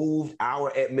he's moved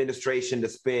our administration to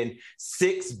spend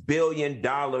 $6 billion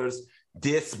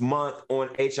this month on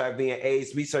HIV and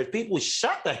AIDS research. People,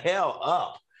 shut the hell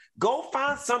up. Go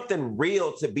find something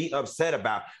real to be upset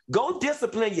about. Go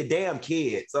discipline your damn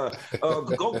kids.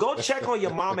 Go check on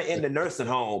your mama in the nursing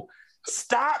home.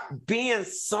 Stop being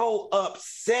so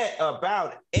upset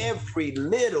about every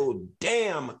little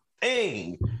damn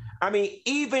thing. I mean,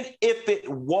 even if it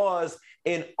was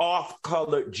an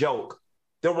off-colored joke,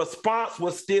 the response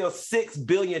was still $6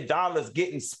 billion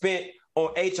getting spent on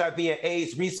HIV and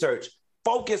AIDS research.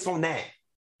 Focus on that.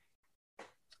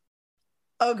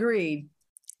 Agreed.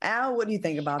 Al, what do you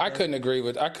think about that? I couldn't agree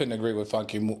with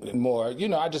Funky more. You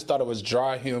know, I just thought it was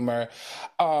dry humor.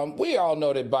 We all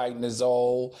know that Biden is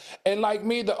old. And like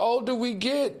me, the older we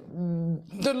get,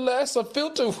 the less a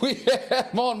filter we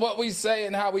have on what we say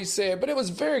and how we say it. But it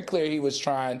was very clear he was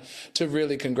trying to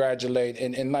really congratulate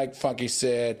and like Funky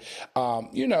said,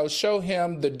 show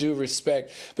him the due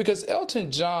respect. Because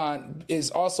Elton John is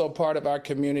also part of our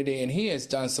community, and he has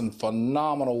done some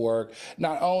phenomenal work,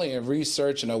 not only in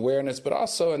research and awareness, but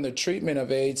also in the treatment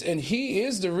of AIDS. And he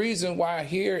is the reason why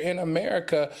here in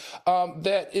America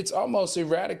that it's almost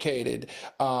eradicated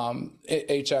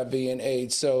HIV and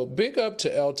AIDS. So big up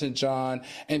to Elton John,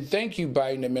 and thank you,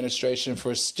 Biden administration,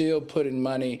 for still putting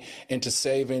money into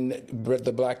saving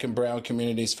the Black and brown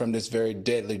communities from this very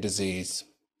deadly disease.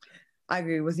 I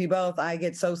agree with you both. I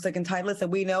get so sick and tired. Listen,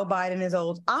 we know Biden is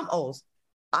old. I'm old.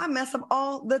 I mess up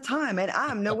all the time, and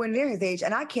I'm nowhere near his age,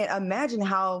 and I can't imagine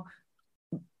how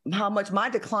much my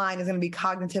decline is going to be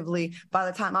cognitively by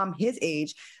the time I'm his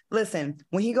age. Listen,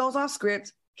 when he goes off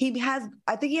script, I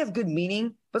think he has good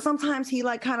meaning, but sometimes he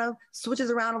like kind of switches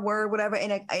around a word, whatever,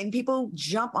 and people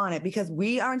jump on it because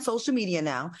we are in social media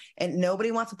now, and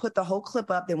nobody wants to put the whole clip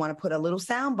up. They want to put a little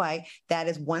sound bite that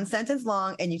is one sentence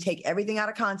long, and you take everything out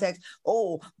of context.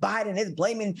 Oh, Biden is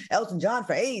blaming Elton John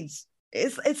for AIDS.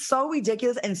 It's so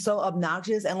ridiculous and so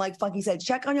obnoxious. And like Funky said,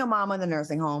 check on your mama in the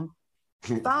nursing home.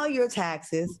 File your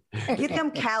taxes, get them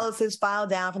calluses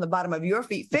filed down from the bottom of your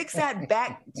feet, fix that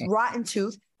back rotten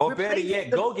tooth. Or better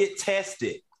yet, go get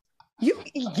tested. You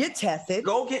get tested.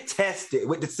 Go get tested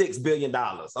with the $6 billion,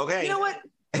 okay? You know what?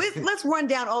 Let's run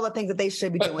down all the things that they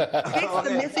should be doing. Fix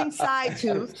the missing side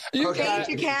tooth. Change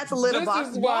your cat's litter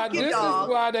box. Walk your dog. This is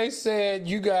why they said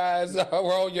you guys are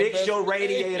on your Fix your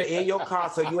radiator in your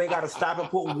car so you ain't got to stop and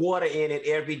put water in it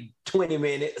every 20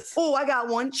 minutes. Oh, I got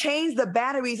one. Change the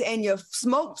batteries in your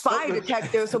smoke fire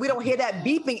detector so we don't hear that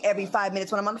beeping every 5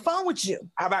 minutes when I'm on the phone with you.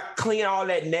 How about clean all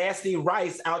that nasty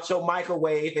rice out your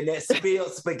microwave and that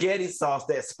spilled spaghetti sauce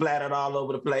that splattered all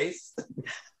over the place?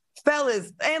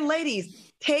 Fellas and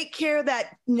ladies, take care of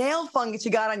that nail fungus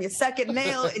you got on your second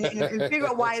nail and figure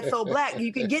out why it's so black.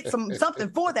 You can get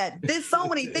something for that. There's so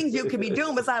many things you could be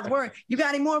doing besides worrying. You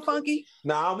got any more, Funky?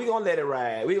 Nah, we gonna let it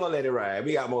ride.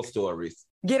 We got more stories.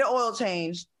 Get an oil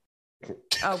change.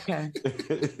 Okay.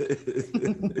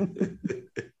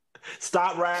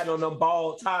 Stop riding on them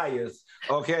bald tires,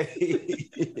 okay?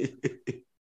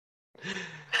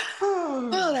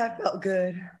 Oh, that felt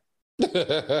good.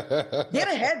 Get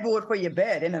a headboard for your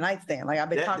bed in the nightstand. Like I've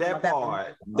been talking about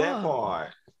that part.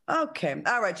 Okay.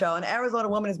 All right, y'all. An Arizona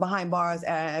woman is behind bars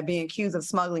being accused of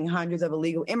smuggling hundreds of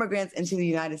illegal immigrants into the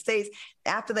United States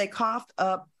after they coughed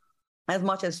up as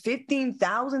much as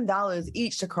 $15,000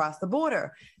 each to cross the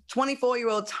border.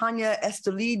 24-year-old Tanya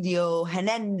Estelidio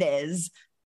Hernandez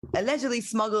allegedly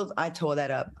smuggled. I tore that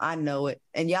up. I know it.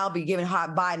 And y'all be giving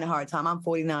Biden a hard time. I'm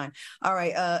 49. All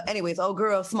right. Anyways, old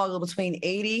girl smuggled between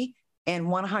 80 and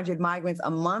 100 migrants a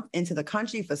month into the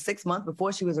country for 6 months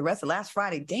before she was arrested last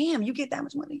Friday. Damn, you get that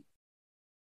much money?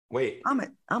 Wait. I'm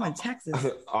in Texas.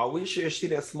 Are we sure she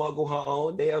didn't smuggle her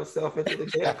own damn self into the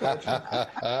damn country?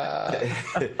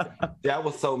 That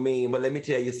was so mean. But let me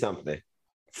tell you something.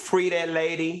 Free that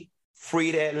lady.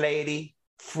 Free that lady.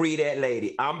 Free that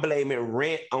lady. I'm blaming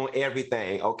rent on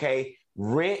everything, okay?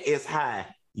 Rent is high.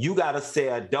 You got to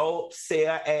sell dope,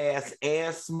 sell ass,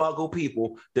 and smuggle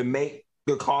people to make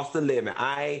the cost of living.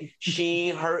 She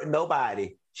ain't hurt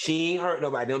nobody. She ain't hurt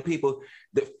nobody. Them people,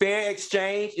 the fair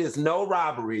exchange is no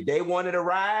robbery. They wanted a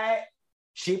ride.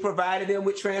 She provided them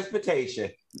with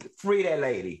transportation. Free that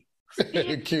lady.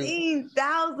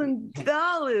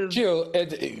 $15,000.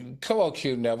 Q, come on,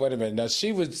 Q. Now wait a minute. Now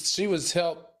she was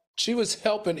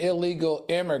helping illegal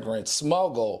immigrants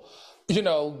smuggle,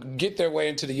 get their way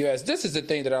into the U.S. This is the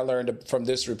thing that I learned from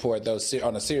this report, though,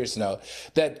 on a serious note,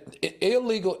 that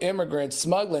illegal immigrant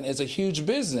smuggling is a huge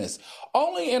business.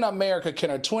 Only in America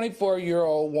can a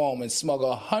 24-year-old woman smuggle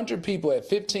 100 people at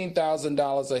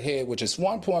 $15,000 a head, which is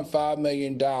 $1.5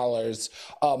 million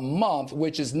a month,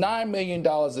 which is $9 million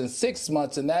in 6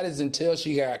 months, and that is until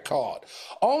she got caught.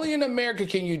 Only in America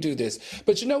can you do this.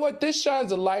 But you know what? This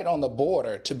shines a light on the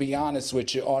border, to be honest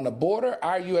with you, on the border,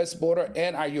 our U.S. border,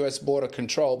 and our U.S. border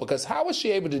control, because how was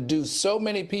she able to do so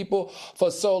many people for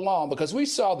so long? Because we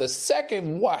saw the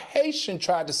second Haitian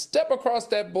tried to step across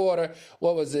that border,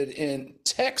 what was it, in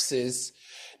Texas,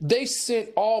 they sent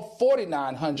all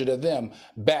 4,900 of them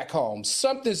back home.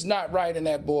 Something's not right in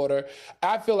that border.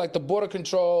 I feel like the border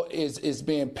control is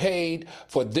being paid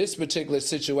for this particular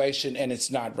situation, and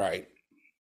it's not right.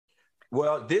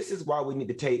 Well, this is why we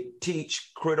need to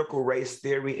teach critical race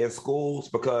theory in schools,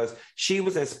 because she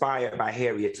was inspired by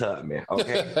Harriet Tubman,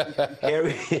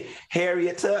 okay?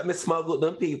 Harriet Tubman smuggled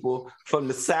them people from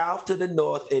the south to the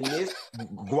north. In this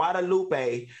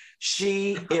Guadalupe,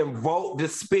 she invoked the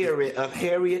spirit of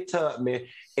Harriet Tubman,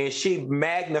 and she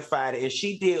magnified it. And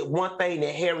she did one thing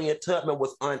that Harriet Tubman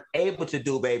was unable to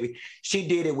do, baby. She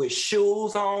did it with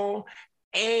shoes on,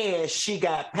 and she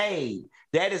got paid.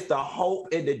 That is the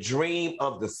hope and the dream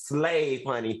of the slave,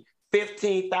 honey.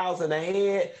 $15,000 a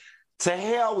head. To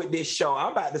hell with this show.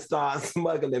 I'm about to start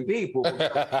smuggling people.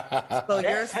 So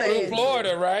you're saying through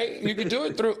Florida, right? You can do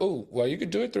it through. You could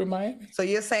do it through Miami. So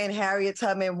you're saying Harriet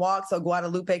Tubman walks so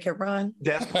Guadalupe can run?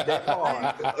 That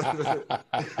part.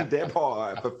 That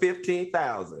part for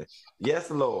 $15,000.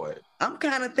 Yes, Lord. I'm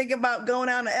kind of thinking about going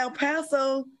down to El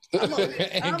Paso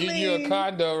and get you a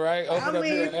condo, right? Open up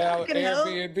your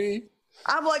Airbnb.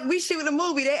 I'm like, we shooting a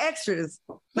movie. They're extras.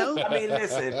 No, I mean,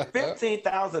 listen,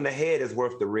 $15,000 a head is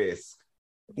worth the risk.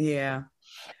 Yeah.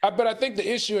 But I think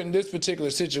the issue in this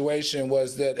particular situation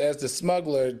was that as the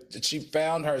smuggler, she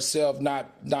found herself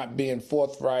not being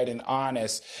forthright and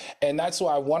honest. And that's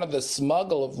why one of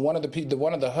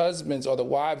the husbands or the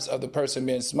wives of the person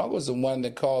being smuggled was the one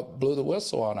that blew the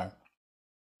whistle on her.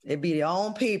 It'd be your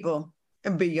own people.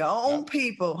 It'd be your own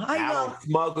people. How you I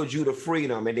smuggled you to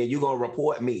freedom, and then you're going to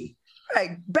report me.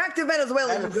 Right, back to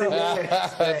Venezuela you go.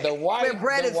 Where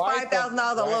bread is $5,000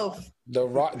 a loaf.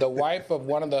 The wife of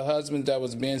one of the husbands that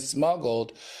was being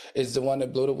smuggled is the one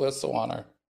that blew the whistle on her.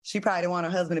 She probably didn't want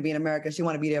her husband to be in America. She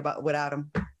wanted to be there without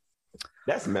him.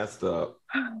 That's messed up.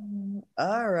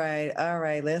 All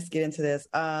right. Let's get into this.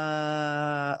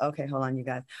 Okay, hold on, you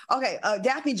guys. Okay,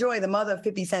 Daphne Joy, the mother of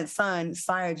 50 Cent's son,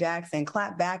 Sire Jackson,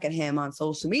 clapped back at him on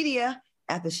social media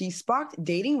after she sparked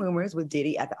dating rumors with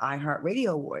Diddy at the iHeartRadio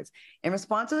Awards. In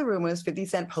response to the rumors, 50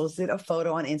 Cent posted a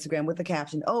photo on Instagram with the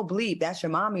caption, "Oh, bleep, that's your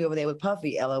mommy over there with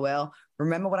Puffy, LOL.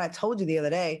 Remember what I told you the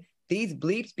other day? These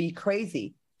bleeps be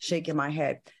crazy." Shaking my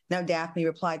head. Now, Daphne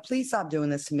replied, "Please stop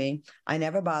doing this to me. I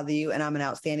never bother you, and I'm an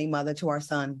outstanding mother to our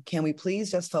son. Can we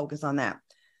please just focus on that?"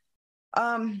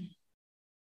 What do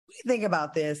you think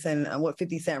about this and what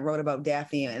 50 Cent wrote about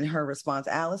Daphne and her response?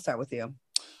 Al, let's start with you.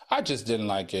 I just didn't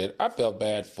like it. I felt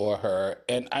bad for her.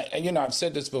 And I've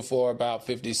said this before about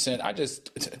 50 Cent.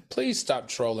 Please stop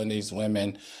trolling these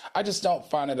women. I just don't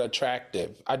find it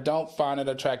attractive. I don't find it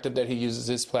attractive that he uses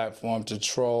his platform to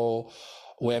troll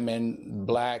women,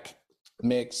 Black,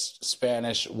 mixed,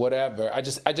 Spanish, whatever. I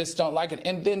just don't like it.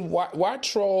 And then why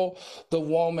troll the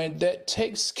woman that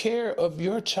takes care of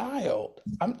your child?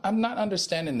 I'm not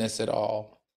understanding this at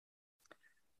all.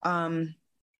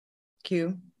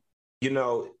 Q.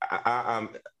 I'm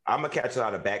gonna catch a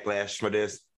lot of backlash for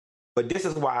this, but this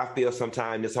is why I feel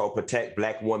sometimes this whole protect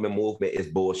Black women movement is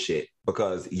bullshit,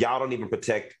 because y'all don't even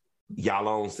protect y'all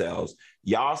own selves.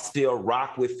 Y'all still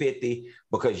rock with 50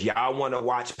 because y'all want to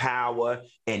watch Power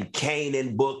and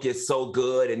Kanan book is so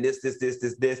good and this,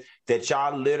 that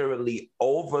y'all literally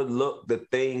overlook the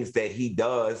things that he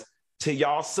does to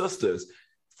y'all sisters.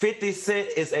 50 Cent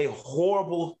is a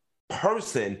horrible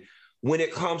person when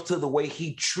it comes to the way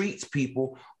he treats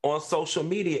people on social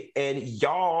media, and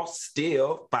y'all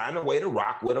still find a way to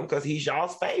rock with him because he's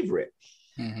y'all's favorite.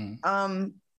 Mm-hmm.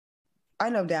 I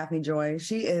know Daphne Joy.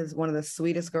 She is one of the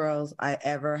sweetest girls I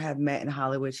ever have met in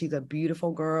Hollywood. She's a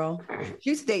beautiful girl. She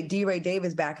used to date D. Ray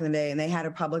Davis back in the day, and they had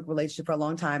a public relationship for a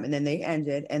long time, and then they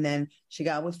ended, and then she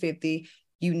got with 50.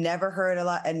 You never heard a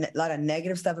lot of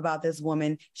negative stuff about this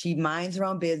woman. She minds her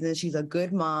own business. She's a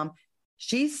good mom.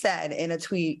 She said in a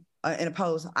tweet, in a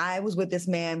post, "I was with this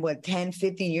man, 10,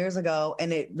 15 years ago,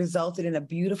 and it resulted in a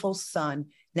beautiful son.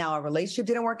 Now, our relationship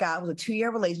didn't work out. It was a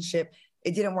 2-year relationship.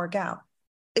 It didn't work out."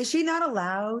 Is she not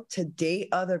allowed to date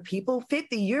other people?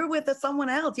 50, you're with someone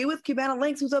else. You're with Cubana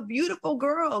Lynx, who's a beautiful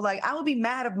girl. Like, I would be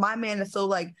mad if my man is so,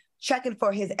 checking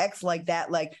for his ex like that,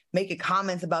 making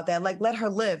comments about that. Let her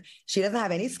live. She doesn't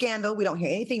have any scandal. We don't hear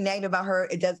anything negative about her.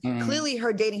 It does. Clearly,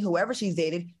 her dating whoever she's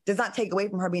dated does not take away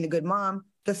from her being a good mom.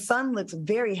 The son looks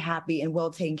very happy and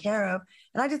well taken care of.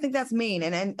 And I just think that's mean.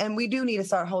 And we do need to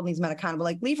start holding these men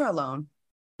accountable. Leave her alone.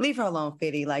 Leave her alone,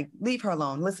 Fitty. Leave her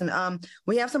alone. Listen,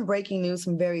 we have some breaking news,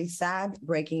 some very sad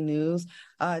breaking news.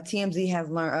 TMZ has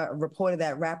reported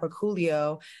that rapper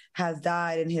Coolio has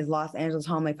died in his Los Angeles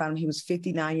home. They found him. He was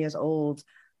 59 years old.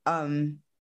 Oh,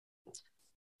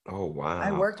 wow.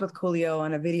 I worked with Coolio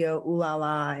on a video, Ooh La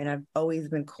La, and I've always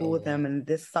been cool with him. And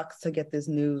this sucks to get this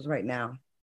news right now.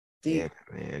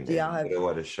 Man. Do y'all have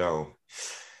what a show?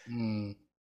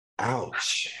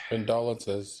 Ouch.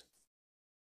 Condolences.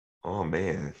 Oh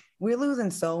man, we're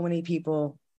losing so many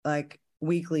people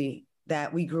weekly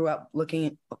that we grew up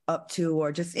looking up to,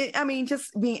 or just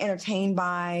being entertained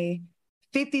by.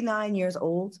 59 years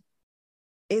old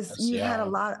had a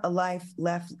lot of life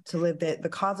left to live. That the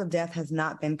cause of death has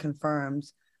not been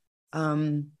confirmed.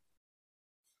 Damn,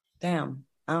 I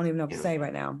don't even know what to say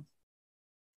right now.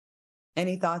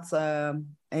 Any thoughts?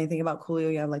 Anything about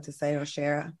Coolio you'd like to say or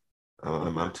share?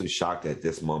 I'm too shocked at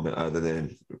this moment, other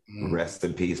than rest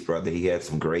in peace, brother. He had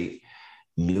some great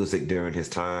music during his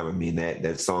time. I mean,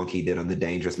 that song he did on the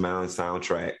Dangerous Mountain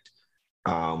soundtrack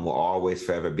will always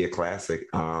forever be a classic.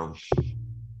 I'm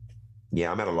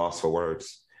at a loss for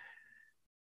words.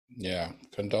 Yeah,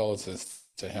 condolences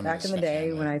to him. Back in the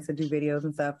day when I used to do videos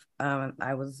and stuff,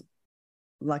 I was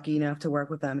lucky enough to work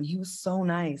with him, and he was so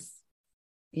nice.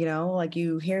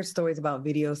 You hear stories about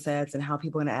video sets and how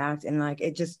people interact, and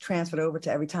it just transferred over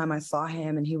to every time I saw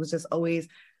him, and he was just always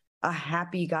a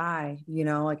happy guy.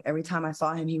 Every time I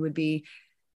saw him, he would be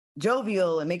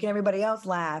jovial and making everybody else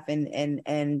laugh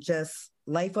and just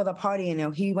life of the party.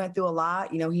 He went through a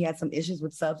lot. He had some issues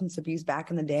with substance abuse back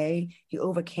in the day. He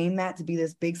overcame that to be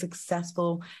this big,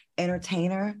 successful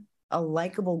entertainer, a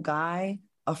likable guy,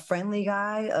 a friendly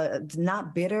guy,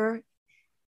 not bitter.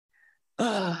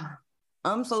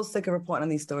 I'm so sick of reporting on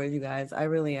these stories, you guys. I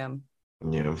really am.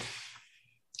 Yeah.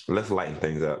 Let's lighten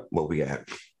things up. What we got?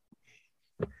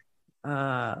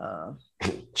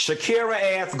 Shakira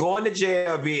ass going to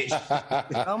jail, bitch.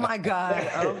 Oh my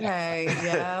God. Okay.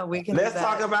 Yeah, we can. Let's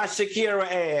talk about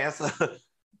Shakira ass.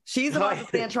 She's about to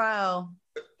stand trial.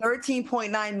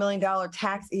 $13.9 million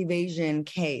tax evasion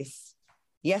case.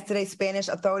 Yesterday, Spanish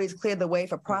authorities cleared the way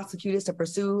for prosecutors to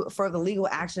pursue further legal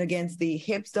action against the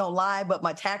Hips Don't Lie, but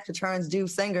My Tax Returns Do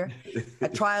singer. A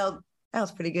trial, that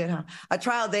was pretty good, huh? A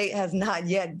trial date has not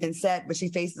yet been set, but she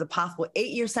faces a possible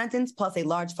 8-year sentence plus a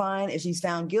large fine if she's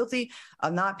found guilty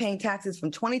of not paying taxes from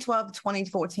 2012 to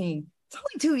 2014. It's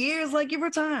only 2 years, like, give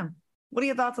her time. What are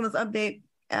your thoughts on this update,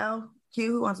 Al?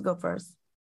 Q, who wants to go first?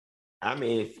 I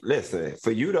mean, listen,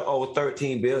 for you to owe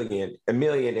 $13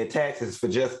 million in taxes for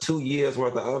just 2 years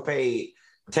worth of unpaid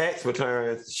tax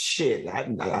returns, shit,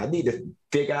 I need to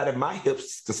figure out if my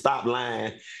hips to stop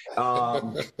lying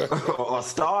or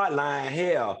start lying.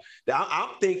 Hell,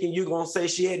 I'm thinking you're going to say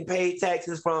she hadn't paid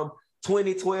taxes from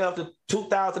 2012 to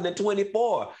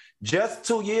 2024. Just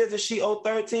 2 years and she owed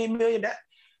 $13 million.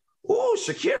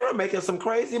 Shakira making some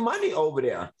crazy money over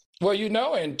there. Well, you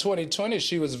know, in 2020,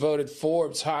 she was voted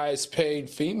Forbes' highest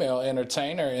paid female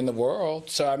entertainer in the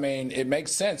world. So, I mean, it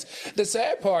makes sense. The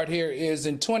sad part here is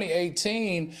in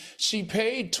 2018, she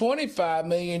paid $25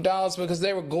 million because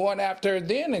they were going after her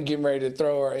then and getting ready to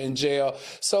throw her in jail.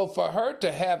 So for her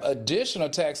to have additional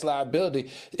tax liability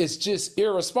is just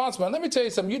irresponsible. And let me tell you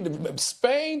something.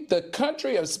 Spain, the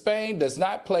country of Spain does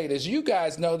not play this. You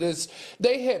guys know this.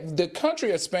 The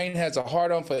country of Spain has a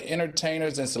hard-on for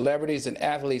entertainers and celebrities and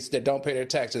athletes that don't pay their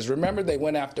taxes. Remember, they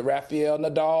went after Rafael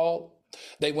Nadal.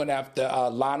 They went after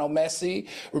Lionel Messi.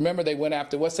 Remember, they went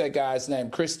after, what's that guy's name?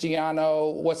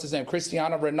 Cristiano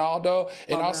Ronaldo,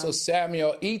 and also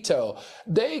Samuel Eto'o.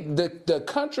 The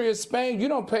country of Spain, you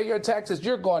don't pay your taxes,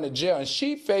 you're going to jail. And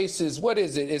she faces, what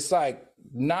is it? It's like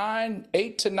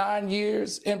 8 to 9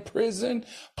 years in prison,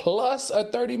 plus a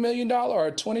 $30 million or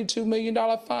a $22 million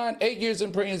fine, 8 years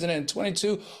in prison and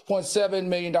 $22.7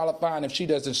 million fine if she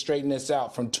doesn't straighten this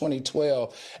out from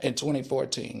 2012 and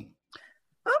 2014.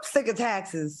 I'm sick of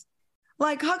taxes.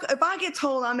 Like, if I get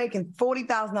told I'm making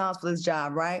 $40,000 for this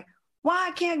job, right? Why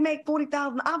I can't make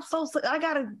 $40,000? I'm so sick.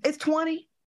 It's 20.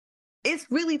 It's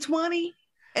really 20.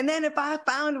 And then if I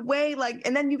found a way,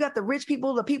 and then you got the rich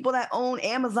people, the people that own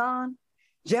Amazon,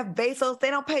 Jeff Bezos, they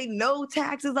don't pay no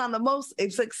taxes on the most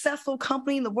successful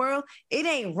company in the world. It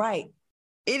ain't right.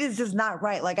 It is just not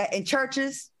right. Like in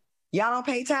churches, y'all don't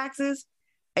pay taxes,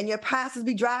 and your pastors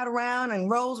be driving around in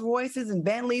Rolls Royces and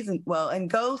Bentleys and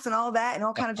Ghosts and all that and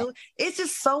all kind of jewelry. It's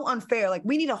just so unfair. Like,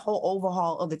 we need a whole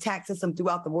overhaul of the tax system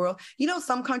throughout the world. You know,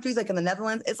 some countries, like in the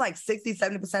Netherlands, it's like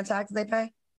 60-70% taxes they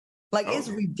pay. Like, it's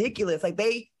ridiculous. Like,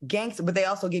 they gangster, but they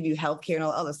also give you health care and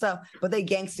all other stuff, but they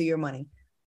gangster your money.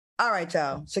 All right,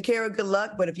 y'all. Shakira, good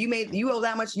luck. But if you owe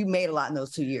that much, you made a lot in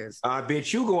those 2 years. I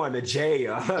bet you going to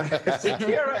jail.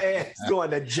 Shakira ass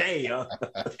going to jail.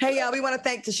 Hey, y'all, we want to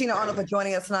thank Tichina Arnold for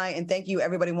joining us tonight. And thank you,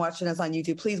 everybody watching us on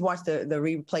YouTube. Please watch the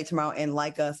replay tomorrow and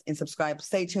like us and subscribe.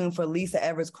 Stay tuned for Lisa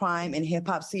Everett's Crime and Hip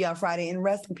Hop. See y'all Friday. And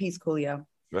rest in peace, Coolio.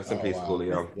 Rest in peace,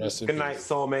 Coolio. Good night,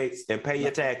 soulmates, and pay your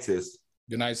taxes.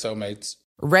 Good night, soulmates.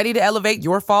 Ready to elevate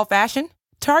your fall fashion?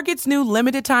 Target's new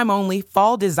limited-time-only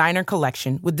fall designer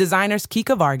collection with designers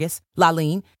Kika Vargas,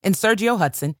 Laline, and Sergio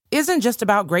Hudson isn't just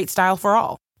about great style for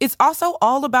all. It's also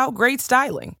all about great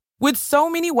styling. With so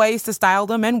many ways to style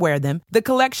them and wear them, the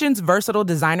collection's versatile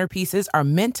designer pieces are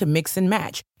meant to mix and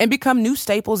match and become new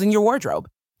staples in your wardrobe.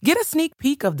 Get a sneak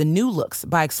peek of the new looks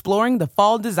by exploring the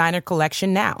fall designer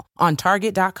collection now on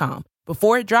Target.com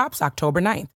before it drops October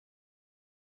 9th.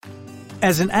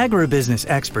 As an agribusiness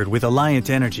expert with Alliant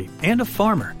Energy and a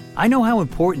farmer, I know how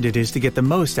important it is to get the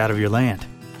most out of your land.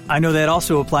 I know that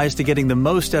also applies to getting the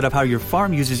most out of how your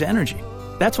farm uses energy.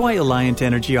 That's why Alliant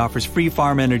Energy offers free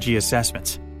farm energy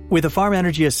assessments. With a farm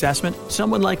energy assessment,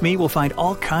 someone like me will find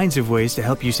all kinds of ways to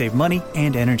help you save money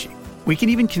and energy. We can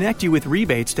even connect you with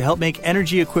rebates to help make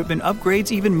energy equipment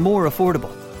upgrades even more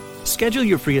affordable. Schedule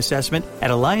your free assessment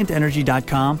at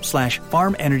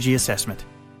alliantenergy.com/farmenergyassessment.